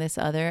around this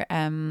other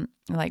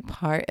like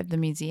part of the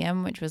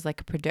museum, which was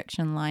like a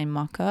production line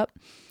mock-up.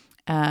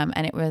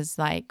 And it was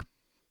like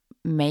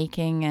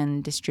making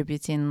and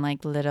distributing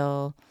like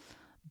little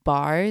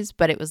bars,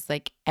 but it was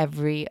like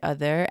every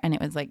other, and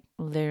it was like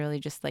literally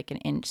just like an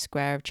inch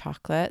square of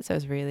chocolate. So it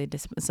was really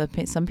so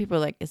some people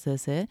were like, is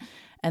this it?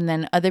 And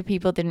then other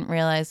people didn't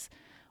realize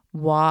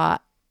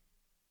what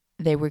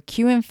they were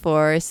queuing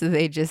for, so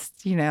they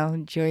just,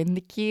 joined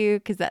the queue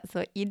because that's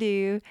what you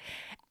do,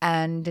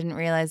 and didn't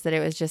realize that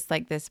it was just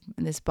like this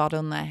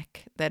bottleneck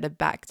that had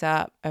backed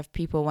up of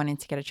people wanting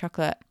to get a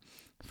chocolate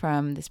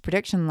from this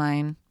production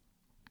line.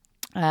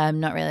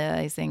 Not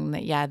realizing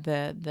that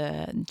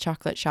the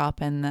chocolate shop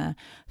and the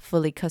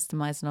fully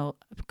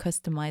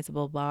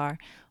customizable bar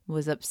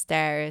was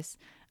upstairs,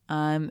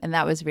 and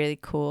that was really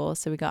cool.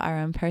 So we got our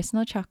own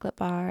personal chocolate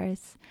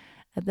bars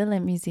at the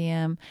Lindt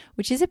Museum,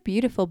 which is a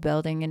beautiful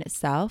building in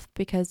itself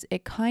because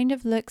it kind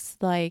of looks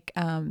like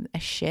a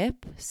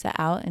ship set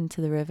out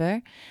into the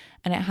river,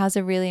 and it has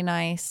a really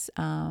nice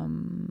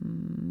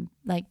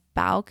like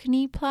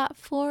balcony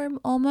platform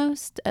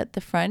almost at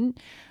the front,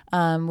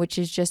 which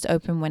is just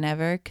open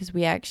whenever, because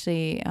we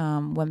actually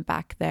went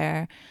back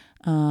there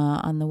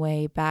on the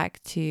way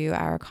back to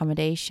our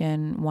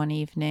accommodation one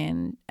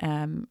evening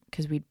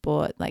because we'd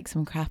bought like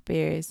some craft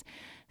beers.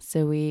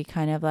 So we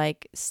kind of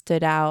like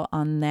stood out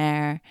on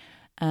there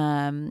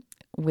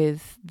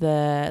with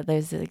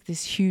there's like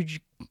this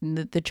huge,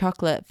 the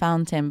chocolate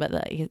fountain, but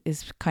like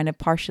is kind of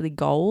partially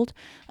gold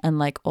and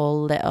like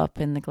all lit up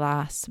in the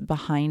glass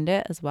behind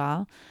it as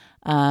well.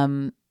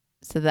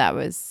 So that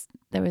was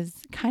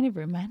kind of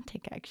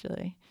romantic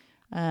actually,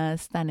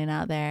 standing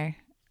out there.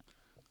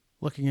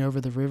 Looking over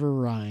the River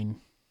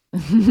Rhine.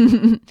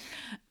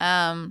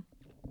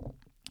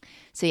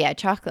 So yeah,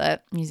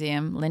 chocolate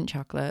museum, Lindt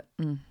chocolate.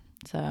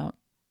 So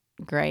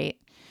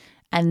great.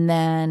 And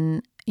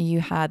then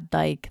you had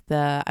like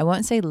I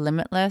won't say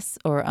limitless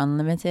or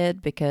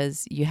unlimited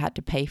because you had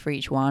to pay for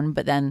each one,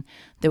 but then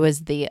there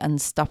was the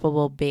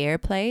Unstoppable Beer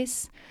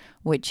place,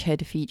 which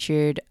had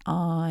featured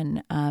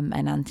on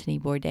an Anthony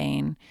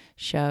Bourdain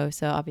show.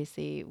 So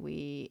obviously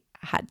we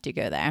had to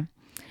go there.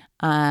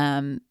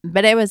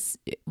 But it was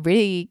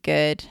really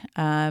good.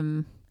 I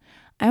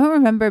don't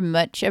remember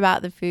much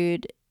about the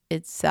food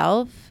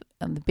itself.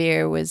 The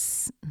beer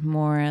was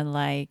more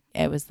like,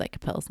 it was like a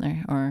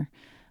Pilsner or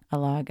a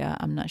lager.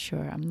 I'm not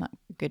sure. I'm not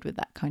good with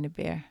that kind of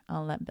beer.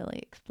 I'll let Billy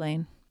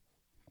explain.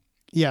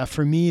 Yeah,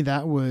 for me,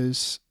 that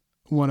was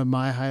one of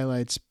my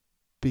highlights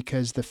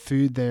because the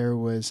food there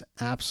was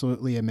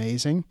absolutely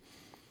amazing.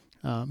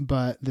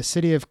 But the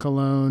city of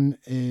Cologne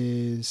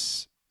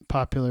is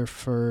popular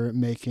for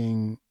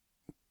making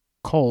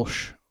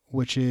Kolsch,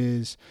 which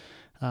is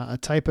a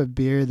type of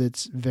beer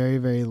that's very,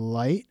 very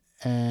light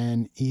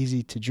and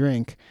easy to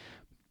drink.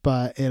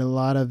 But at a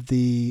lot of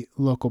the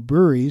local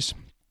breweries,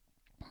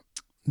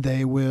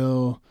 they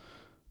will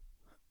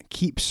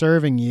keep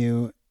serving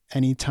you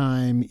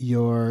anytime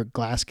your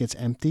glass gets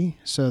empty.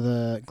 So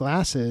the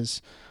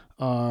glasses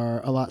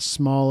are a lot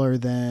smaller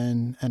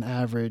than an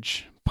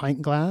average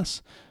pint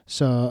glass.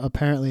 So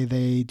apparently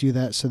they do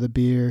that so the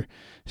beer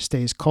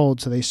stays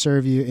cold. So they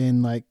serve you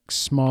in like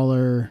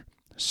smaller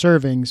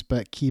servings,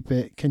 but keep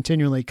it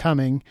continually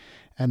coming,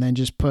 and then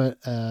just put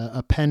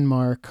a pen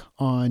mark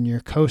on your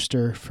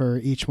coaster for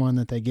each one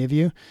that they give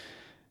you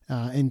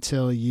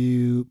until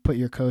you put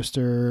your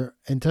coaster,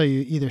 until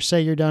you either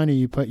say you're done or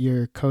you put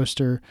your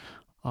coaster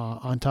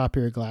on top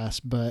of your glass.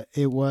 But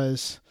it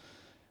was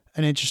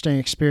an interesting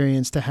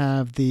experience to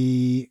have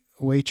the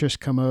waitress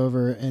come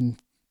over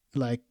and,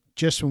 like,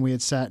 just when we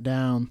had sat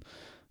down,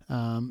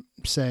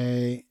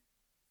 say,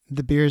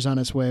 the beer's on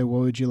its way,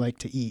 what would you like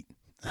to eat?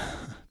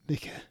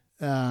 Because,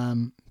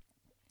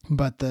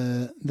 but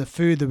the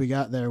food that we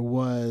got there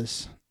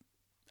was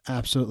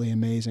absolutely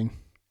amazing.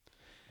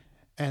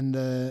 And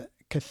the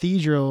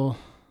cathedral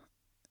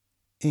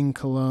in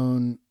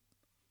Cologne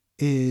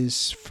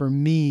is, for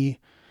me,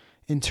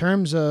 in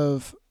terms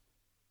of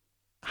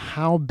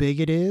how big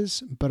it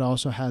is, but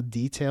also how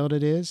detailed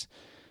it is,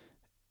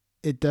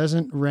 it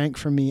doesn't rank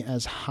for me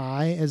as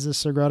high as the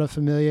Sagrada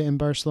Familia in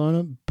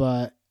Barcelona,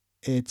 but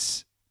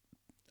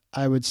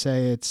I would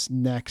say it's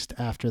next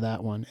after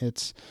that one.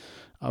 It's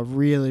a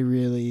really,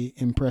 really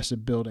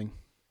impressive building.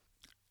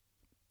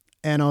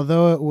 And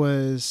although it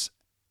was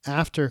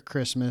after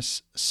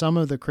Christmas, some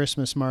of the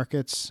Christmas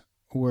markets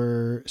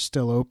were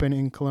still open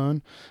in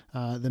Cologne.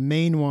 The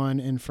main one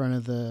in front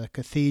of the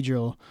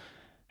cathedral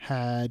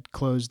had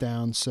closed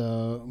down,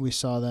 so we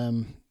saw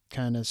them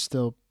kind of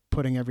still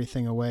putting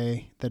everything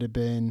away that had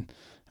been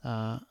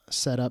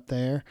set up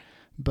there.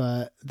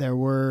 But there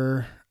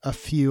were a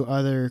few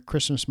other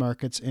Christmas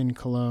markets in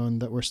Cologne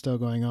that were still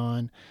going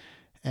on.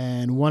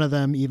 And one of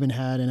them even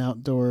had an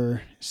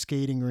outdoor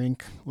skating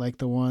rink like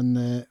the one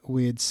that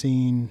we had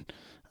seen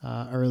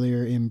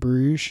earlier in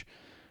Bruges.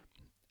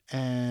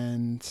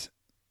 And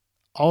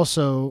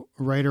also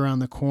right around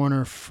the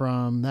corner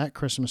from that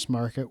Christmas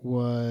market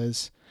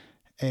was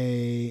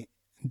a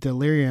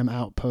Delirium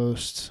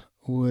outpost,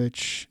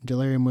 which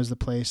Delirium was the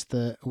place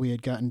that we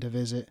had gotten to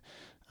visit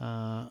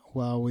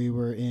while we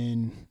were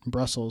in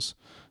Brussels.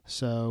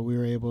 So we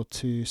were able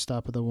to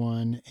stop at the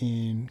one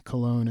in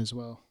Cologne as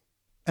well.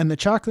 And the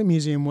chocolate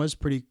museum was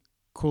pretty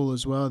cool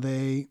as well.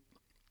 They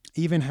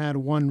even had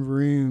one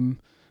room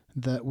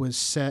that was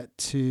set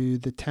to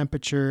the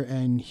temperature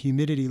and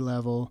humidity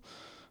level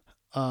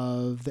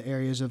of the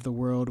areas of the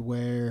world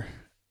where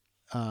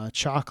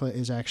chocolate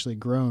is actually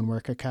grown,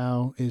 where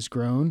cacao is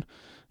grown.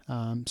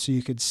 So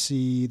you could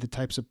see the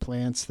types of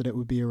plants that it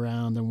would be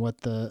around and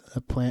what the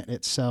plant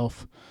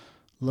itself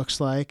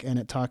looks like. And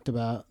it talked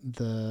about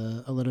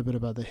a little bit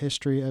about the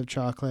history of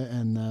chocolate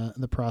and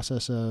the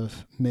process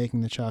of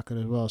making the chocolate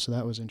as well. So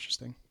that was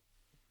interesting.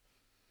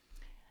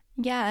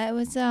 Yeah, it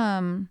was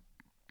a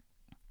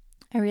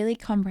really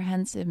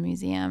comprehensive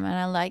museum, and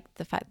I liked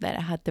the fact that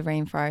it had the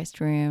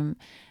rainforest room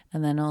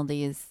and then all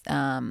these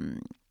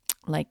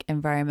like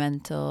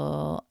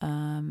environmental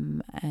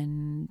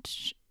and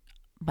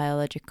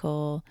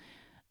biological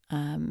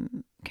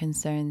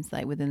concerns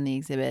like within the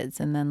exhibits,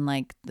 and then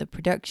like the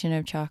production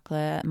of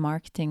chocolate,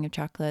 marketing of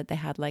chocolate. They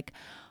had like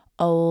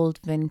old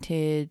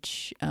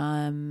vintage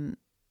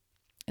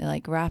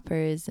like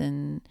wrappers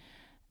and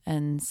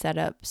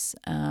setups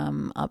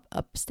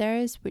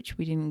upstairs, which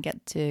we didn't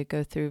get to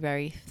go through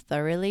very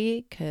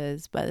thoroughly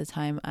because by the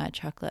time our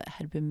chocolate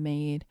had been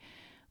made,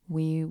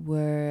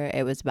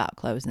 it was about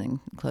closing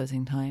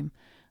time,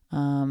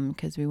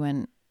 because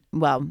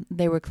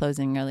they were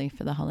closing early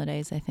for the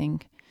holidays, I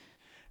think.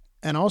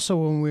 And also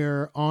when we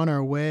were on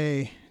our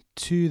way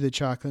to the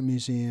chocolate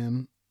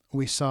museum,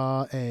 we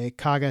saw a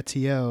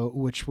Caga-Tió,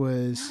 which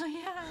was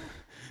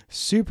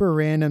super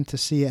random to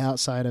see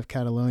outside of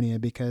Catalonia,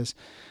 because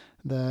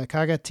the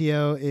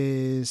Caga-Tió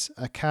is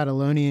a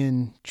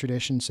Catalonian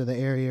tradition, so the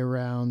area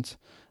around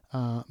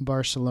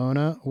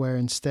Barcelona, where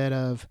instead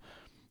of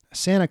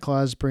Santa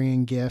Claus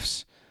bringing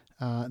gifts,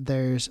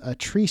 there's a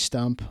tree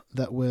stump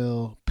that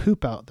will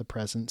poop out the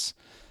presents.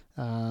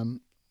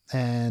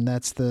 And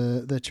that's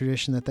the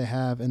tradition that they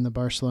have in the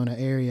Barcelona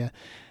area.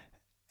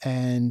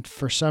 And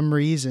for some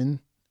reason,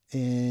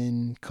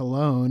 in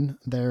Cologne,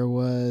 there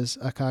was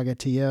a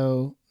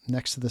Caga-Tió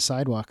next to the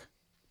sidewalk.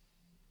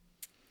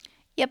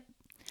 Yep.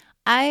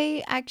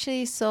 I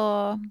actually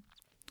saw,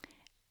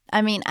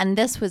 and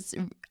this was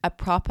a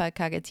proper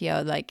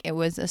Caga-Tió. Like, it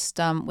was a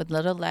stump with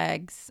little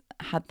legs,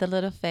 had the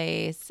little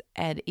face,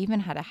 and even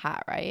had a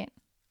hat, right?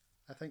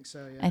 I think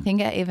so, yeah. I think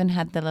it even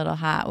had the little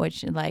hat,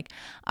 which, like,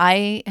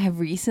 I have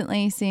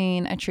recently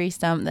seen a tree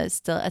stump that's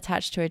still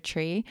attached to a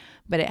tree,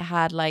 but it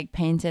had like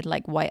painted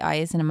like white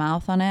eyes and a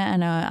mouth on it.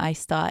 And I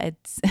started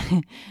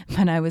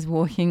when I was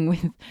walking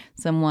with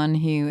someone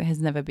who has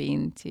never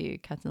been to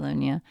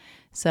Catalonia.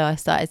 So I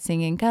started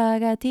singing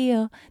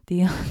Caga-Tió,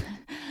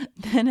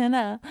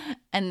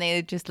 and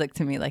they just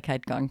looked at me like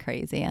I'd gone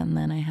crazy. And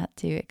then I had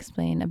to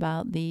explain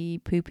about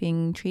the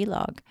pooping tree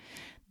log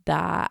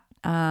that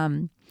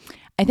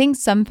I think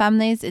some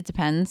families, it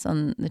depends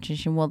on the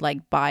tradition, will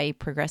like buy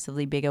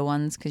progressively bigger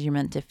ones because you're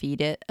meant to feed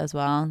it as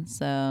well.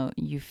 So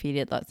you feed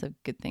it lots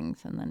of good things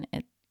and then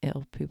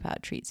it'll poop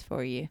out treats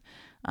for you.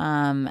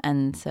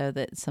 And so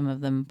that some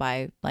of them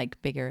buy like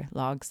bigger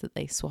logs that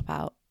they swap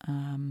out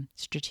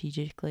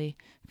strategically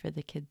for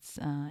the kids'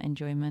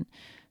 enjoyment.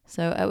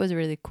 So it was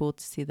really cool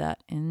to see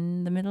that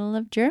in the middle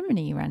of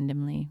Germany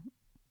randomly.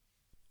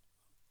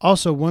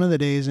 Also, one of the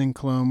days in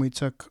Cologne, we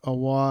took a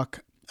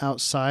walk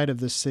outside of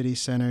the city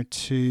center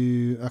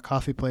to a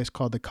coffee place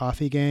called the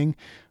Coffee Gang,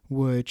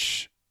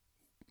 which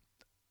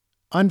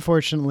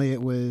unfortunately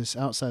it was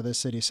outside the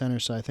city center.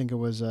 So I think it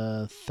was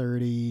a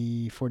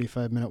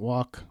 45-minute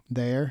walk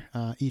there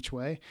each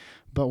way.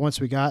 But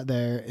once we got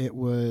there, it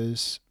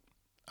was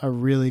a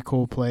really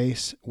cool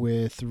place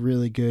with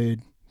really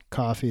good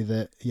coffee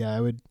that, yeah,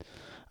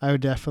 I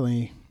would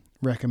definitely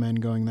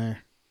recommend going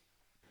there.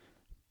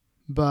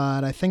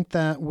 But I think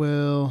that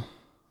will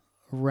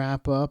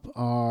wrap up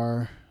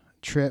our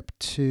trip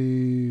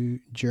to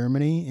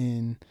Germany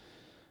in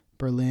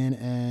Berlin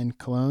and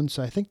Cologne.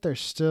 So I think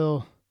there's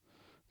still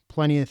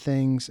plenty of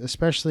things,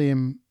 especially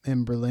in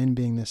Berlin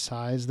being the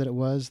size that it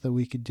was, that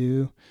we could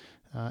do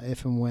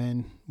if and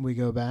when we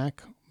go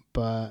back.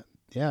 But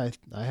yeah,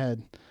 I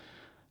had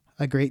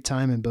a great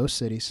time in both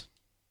cities.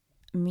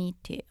 Me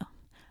too.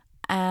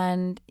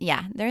 And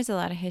yeah, there's a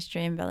lot of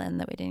history in Berlin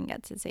that we didn't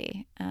get to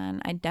see.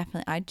 And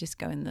I'd just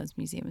go in those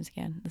museums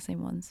again, the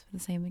same ones, for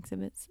the same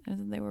exhibits.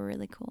 They were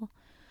really cool.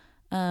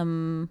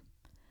 And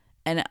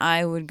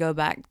I would go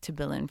back to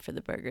Berlin for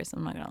the burgers.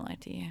 I'm not going to lie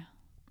to you.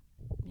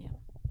 Yeah.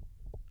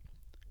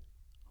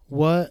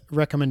 What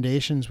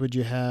recommendations would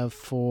you have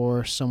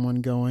for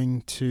someone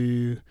going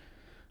to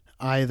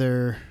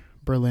either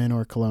Berlin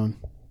or Cologne?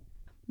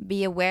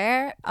 Be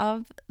aware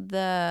of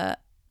the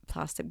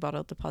plastic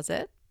bottle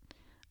deposit.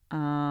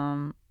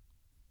 I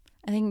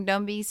think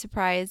don't be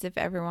surprised if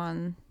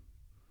everyone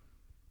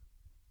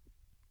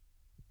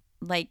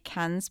like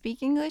can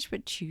speak English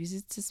but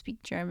chooses to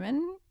speak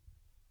German.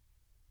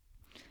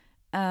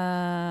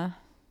 And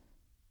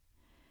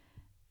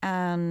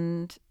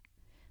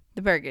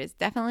the burgers,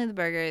 definitely the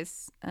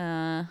burgers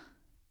in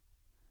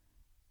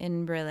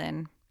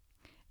Berlin,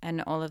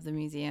 and all of the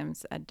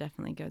museums. I'd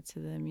definitely go to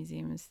the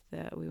museums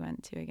that we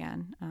went to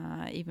again,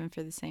 even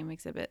for the same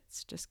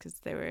exhibits, just because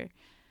they were,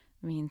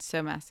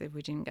 so massive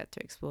we didn't get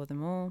to explore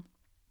them all.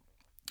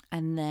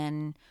 And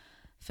then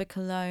for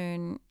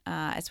Cologne,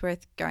 it's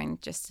worth going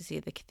just to see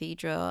the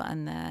cathedral.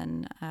 And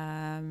then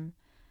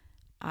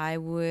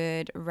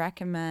I'd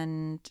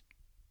recommend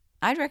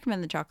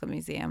the Chocolate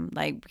Museum,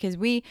 because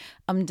we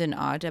ummed and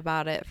ahed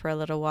about it for a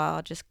little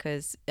while, just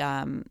because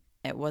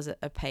it was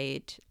a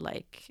paid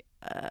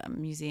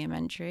museum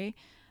entry.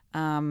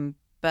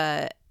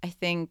 But I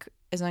think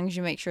as long as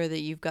you make sure that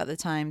you've got the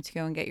time to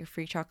go and get your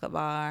free chocolate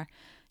bar,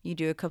 you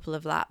do a couple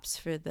of laps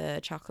for the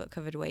chocolate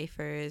covered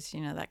wafers,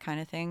 that kind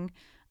of thing.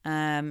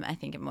 I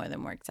think it more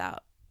than works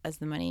out as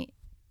the money.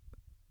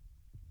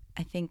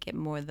 I think it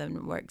more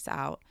than works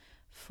out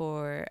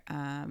for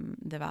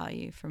the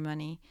value for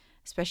money,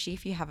 especially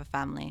if you have a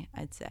family,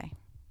 I'd say.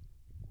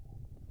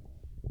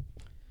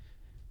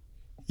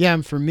 Yeah,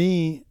 and for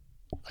me,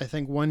 I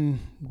think one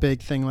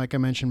big thing, like I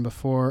mentioned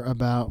before,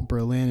 about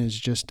Berlin is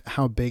just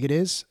how big it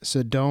is.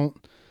 So don't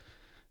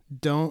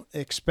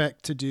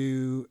expect to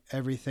do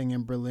everything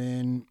in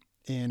Berlin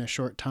in a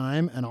short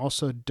time, and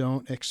also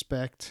don't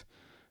expect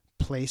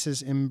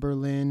places in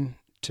Berlin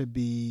to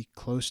be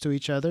close to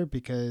each other,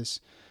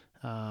 because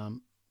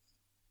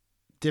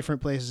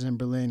different places in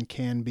Berlin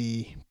can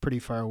be pretty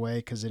far away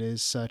because it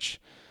is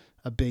such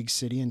a big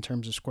city in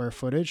terms of square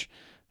footage.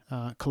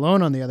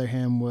 Cologne, on the other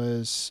hand,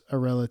 was a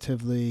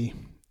relatively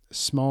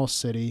small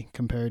city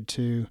compared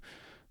to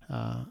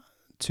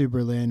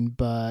Berlin,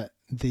 but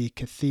the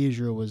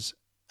cathedral was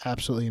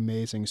absolutely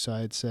amazing. So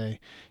I'd say,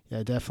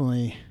 yeah,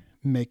 definitely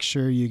make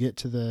sure you get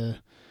to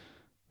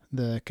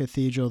the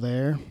cathedral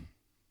there.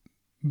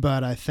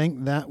 But I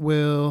think that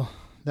will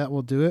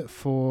do it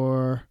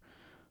for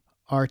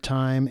our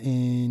time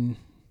in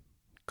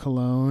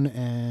Cologne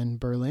and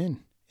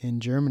Berlin in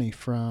Germany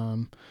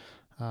from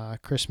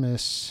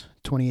Christmas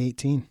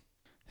 2018.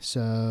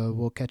 So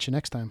we'll catch you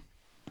next time.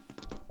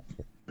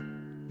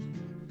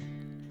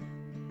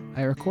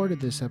 I recorded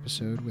this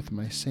episode with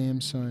my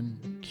Samsung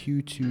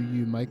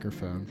Q2U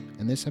microphone,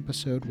 and this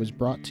episode was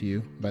brought to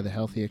you by the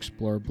Healthy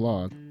Explorer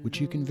blog, which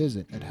you can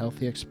visit at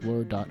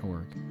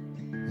healthyexplorer.org.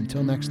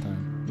 Until next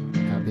time,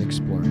 happy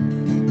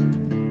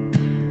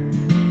exploring.